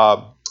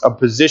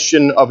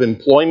position of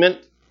employment.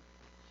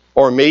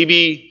 Or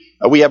maybe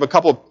we have a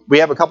couple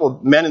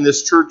of men in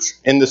this church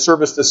in the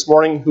service this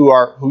morning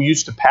who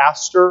used to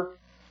pastor,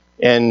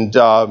 and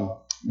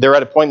they're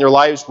at a point in their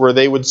lives where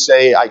they would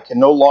say, I can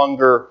no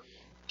longer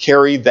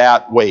carry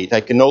that weight.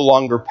 I can no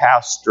longer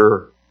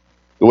pastor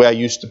the way I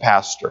used to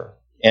pastor.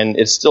 And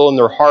it's still in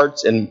their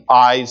hearts and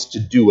eyes to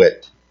do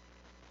it.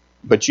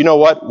 But you know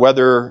what?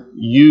 Whether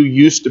you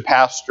used to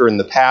pastor in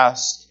the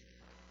past,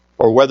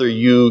 or whether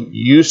you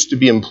used to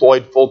be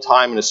employed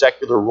full-time in a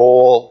secular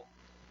role,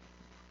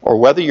 or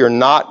whether you're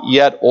not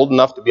yet old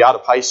enough to be out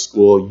of high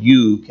school,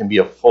 you can be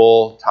a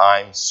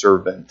full-time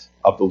servant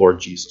of the Lord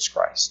Jesus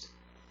Christ.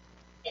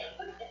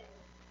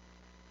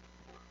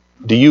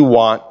 Do you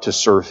want to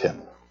serve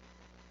Him?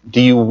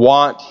 Do you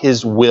want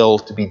His will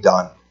to be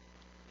done?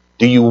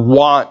 Do you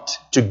want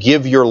to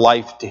give your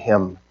life to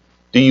Him?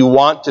 Do you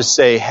want to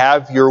say,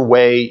 have your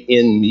way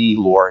in me,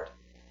 Lord?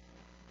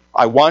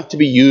 I want to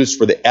be used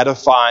for the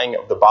edifying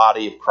of the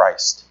body of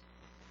Christ.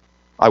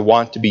 I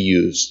want to be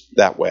used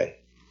that way.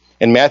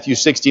 In Matthew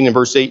 16 and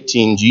verse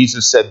 18,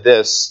 Jesus said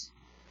this.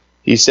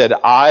 He said,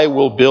 I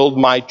will build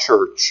my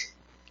church,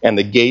 and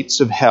the gates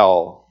of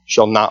hell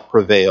shall not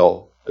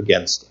prevail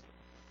against it.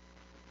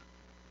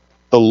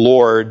 The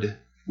Lord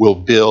will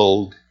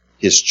build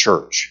His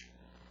church.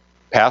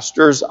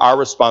 Pastors, our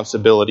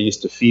responsibility is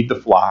to feed the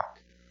flock,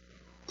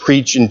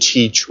 preach and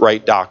teach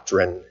right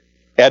doctrine,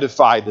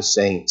 edify the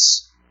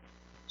saints,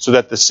 so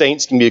that the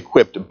saints can be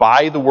equipped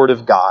by the Word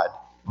of God,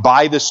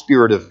 by the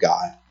Spirit of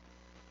God,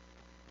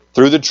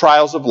 through the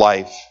trials of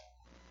life,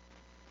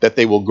 that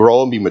they will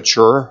grow and be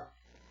mature.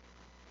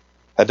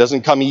 That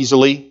doesn't come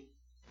easily.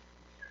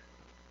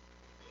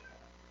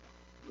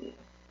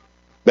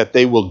 That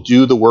they will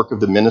do the work of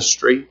the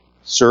ministry,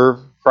 serve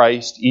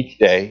Christ each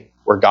day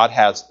where God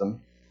has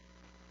them,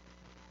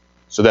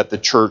 so that the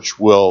church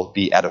will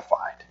be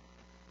edified.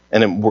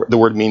 And the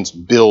word means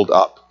build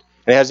up.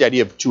 And it has the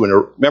idea of two.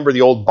 And remember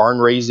the old barn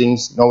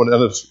raisings? No one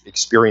else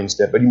experienced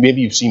it, but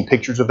maybe you've seen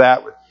pictures of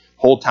that. Where the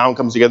whole town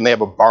comes together and they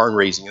have a barn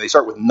raising. And they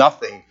start with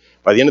nothing.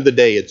 By the end of the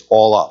day, it's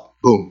all up.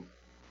 Boom.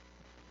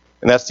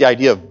 And that's the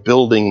idea of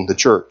building the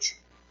church.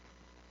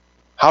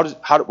 Where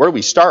do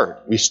we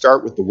start? We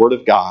start with the Word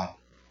of God,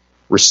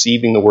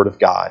 receiving the Word of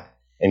God,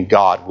 and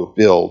God will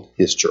build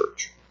His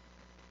church.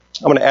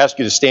 I'm going to ask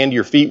you to stand to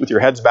your feet with your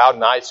heads bowed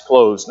and eyes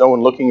closed. No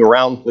one looking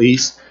around,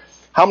 please.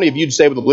 How many of you would say with a